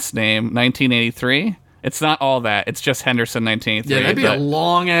my last name, 1983. It's not all that. It's just Henderson 1983. Yeah, that'd be a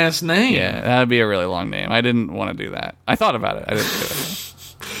long-ass name. Yeah, that'd be a really long name. I didn't want to do that. I thought about it. I didn't do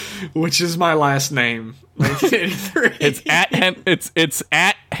it. Which is my last name, 1983. It's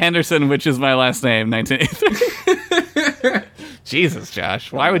at Henderson, which is my last name, 1983. Jesus,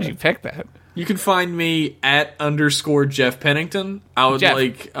 Josh. Why would you pick that? You can find me at _Jeff Pennington. I would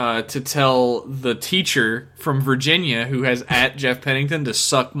like to tell the teacher from Virginia who has at Jeff Pennington to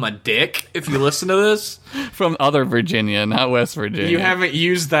suck my dick if you listen to this. From other Virginia, not West Virginia. You haven't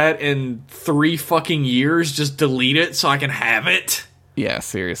used that in 3 fucking years. Just delete it so I can have it. Yeah,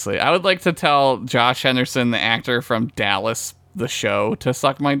 seriously. I would like to tell Josh Henderson, the actor from Dallas, the show, to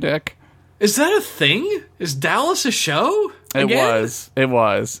suck my dick. Is that a thing? Is Dallas a show? It was. It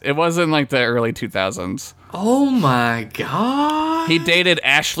was in like the early 2000s. Oh my god. He dated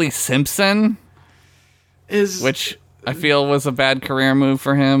Ashley Simpson, which I feel was a bad career move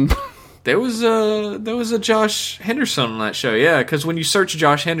for him. There was a Josh Henderson on that show, yeah, because when you search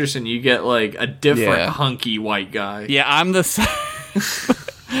Josh Henderson, you get like a different hunky white guy. Yeah, I'm the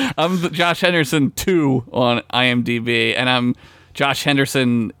Josh Henderson 2 on IMDb, and I'm Josh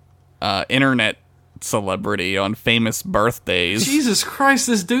Henderson internet celebrity on famous birthdays. Jesus Christ,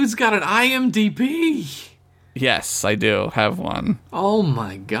 this dude's got an IMDb. Yes, I do have one. Oh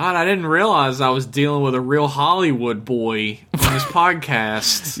my god, I didn't realize I was dealing with a real Hollywood boy on this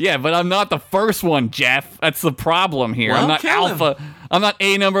podcast. Yeah, but I'm not the first one, Jeff. That's the problem here. Well, I'm not alpha. I'm not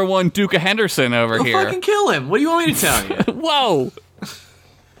A number 1 Duke of Henderson over here. Fucking kill him. What do you want me to tell you? Whoa.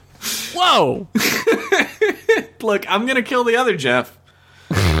 Whoa. Look, I'm gonna kill the other Jeff.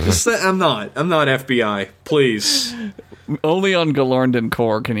 I'm not FBI. Please. Only on Galorndon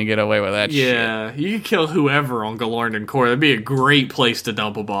Core can you get away with that shit. Yeah, you can kill whoever on Galorndon Core. That'd be a great place to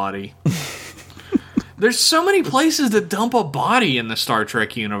dump a body. There's so many places to dump a body in the Star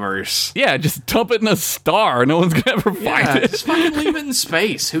Trek universe. Yeah, just dump it in a star. No one's gonna ever find it. Just fucking leave it in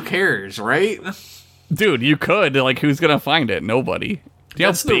space. Who cares, right? Dude, you could. Like, who's gonna find it? Nobody.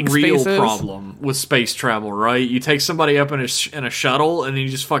 That's the real problem with space travel, right? You take somebody up in a shuttle and then you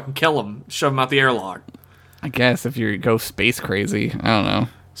just fucking kill them, shove them out the airlock. I guess if you go space crazy, I don't know.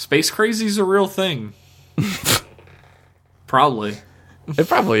 Space crazy is a real thing. Probably. It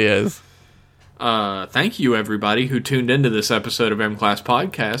probably is. Thank you, everybody who tuned into this episode of M-Class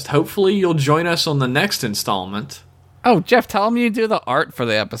Podcast. Hopefully you'll join us on the next installment. Oh, Jeff, tell them you do the art for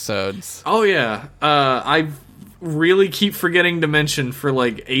the episodes. Oh, yeah. I really keep forgetting to mention for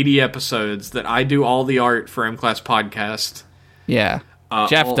like 80 episodes that I do all the art for M-Class Podcast. Yeah.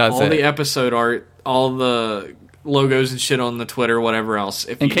 Jeff does it. All the episode art, all the logos and shit on the Twitter, whatever else.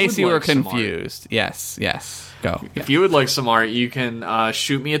 In case you were confused. Yes. Go. If you would like some art, you can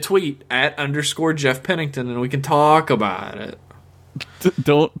shoot me a tweet at _Jeff Pennington and we can talk about it.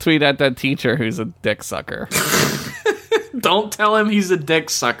 Don't tweet at that teacher who's a dick sucker. Don't tell him he's a dick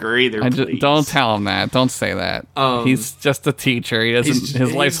sucker either, please. Don't tell him that. Don't say that. He's just a teacher. He doesn't.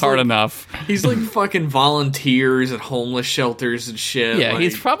 His life's hard enough. He's like fucking volunteers at homeless shelters and shit. Yeah,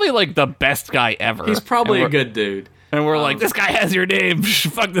 he's probably like the best guy ever. He's probably a good dude. And we're like, this guy has your name.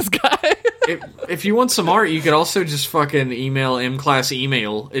 Fuck this guy. If you want some art, you could also just fucking email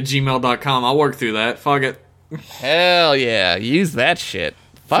mclassemail@gmail.com. I'll work through that. Fuck it. Hell yeah. Use that shit.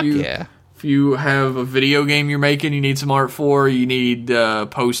 Fuck yeah. If you have a video game you're making, you need some art for, you need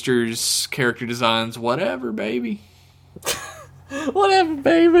posters, character designs, whatever, baby. Whatever,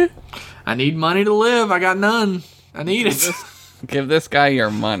 baby. I need money to live. I got none. I need it. Give this guy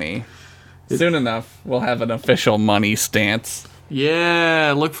your money. Soon enough, we'll have an official money stance.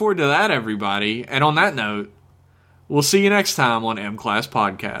 Yeah, look forward to that, everybody. And on that note, we'll see you next time on M-Class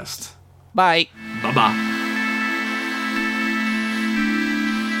Podcast. Bye. Bye-bye.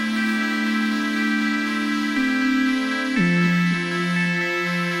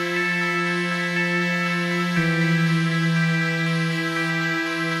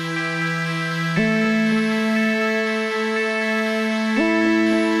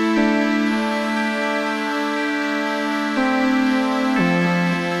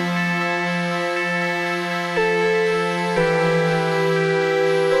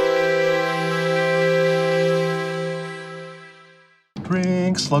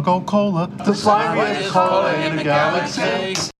 Sluggo Cola, the slimiest cola in the galaxy.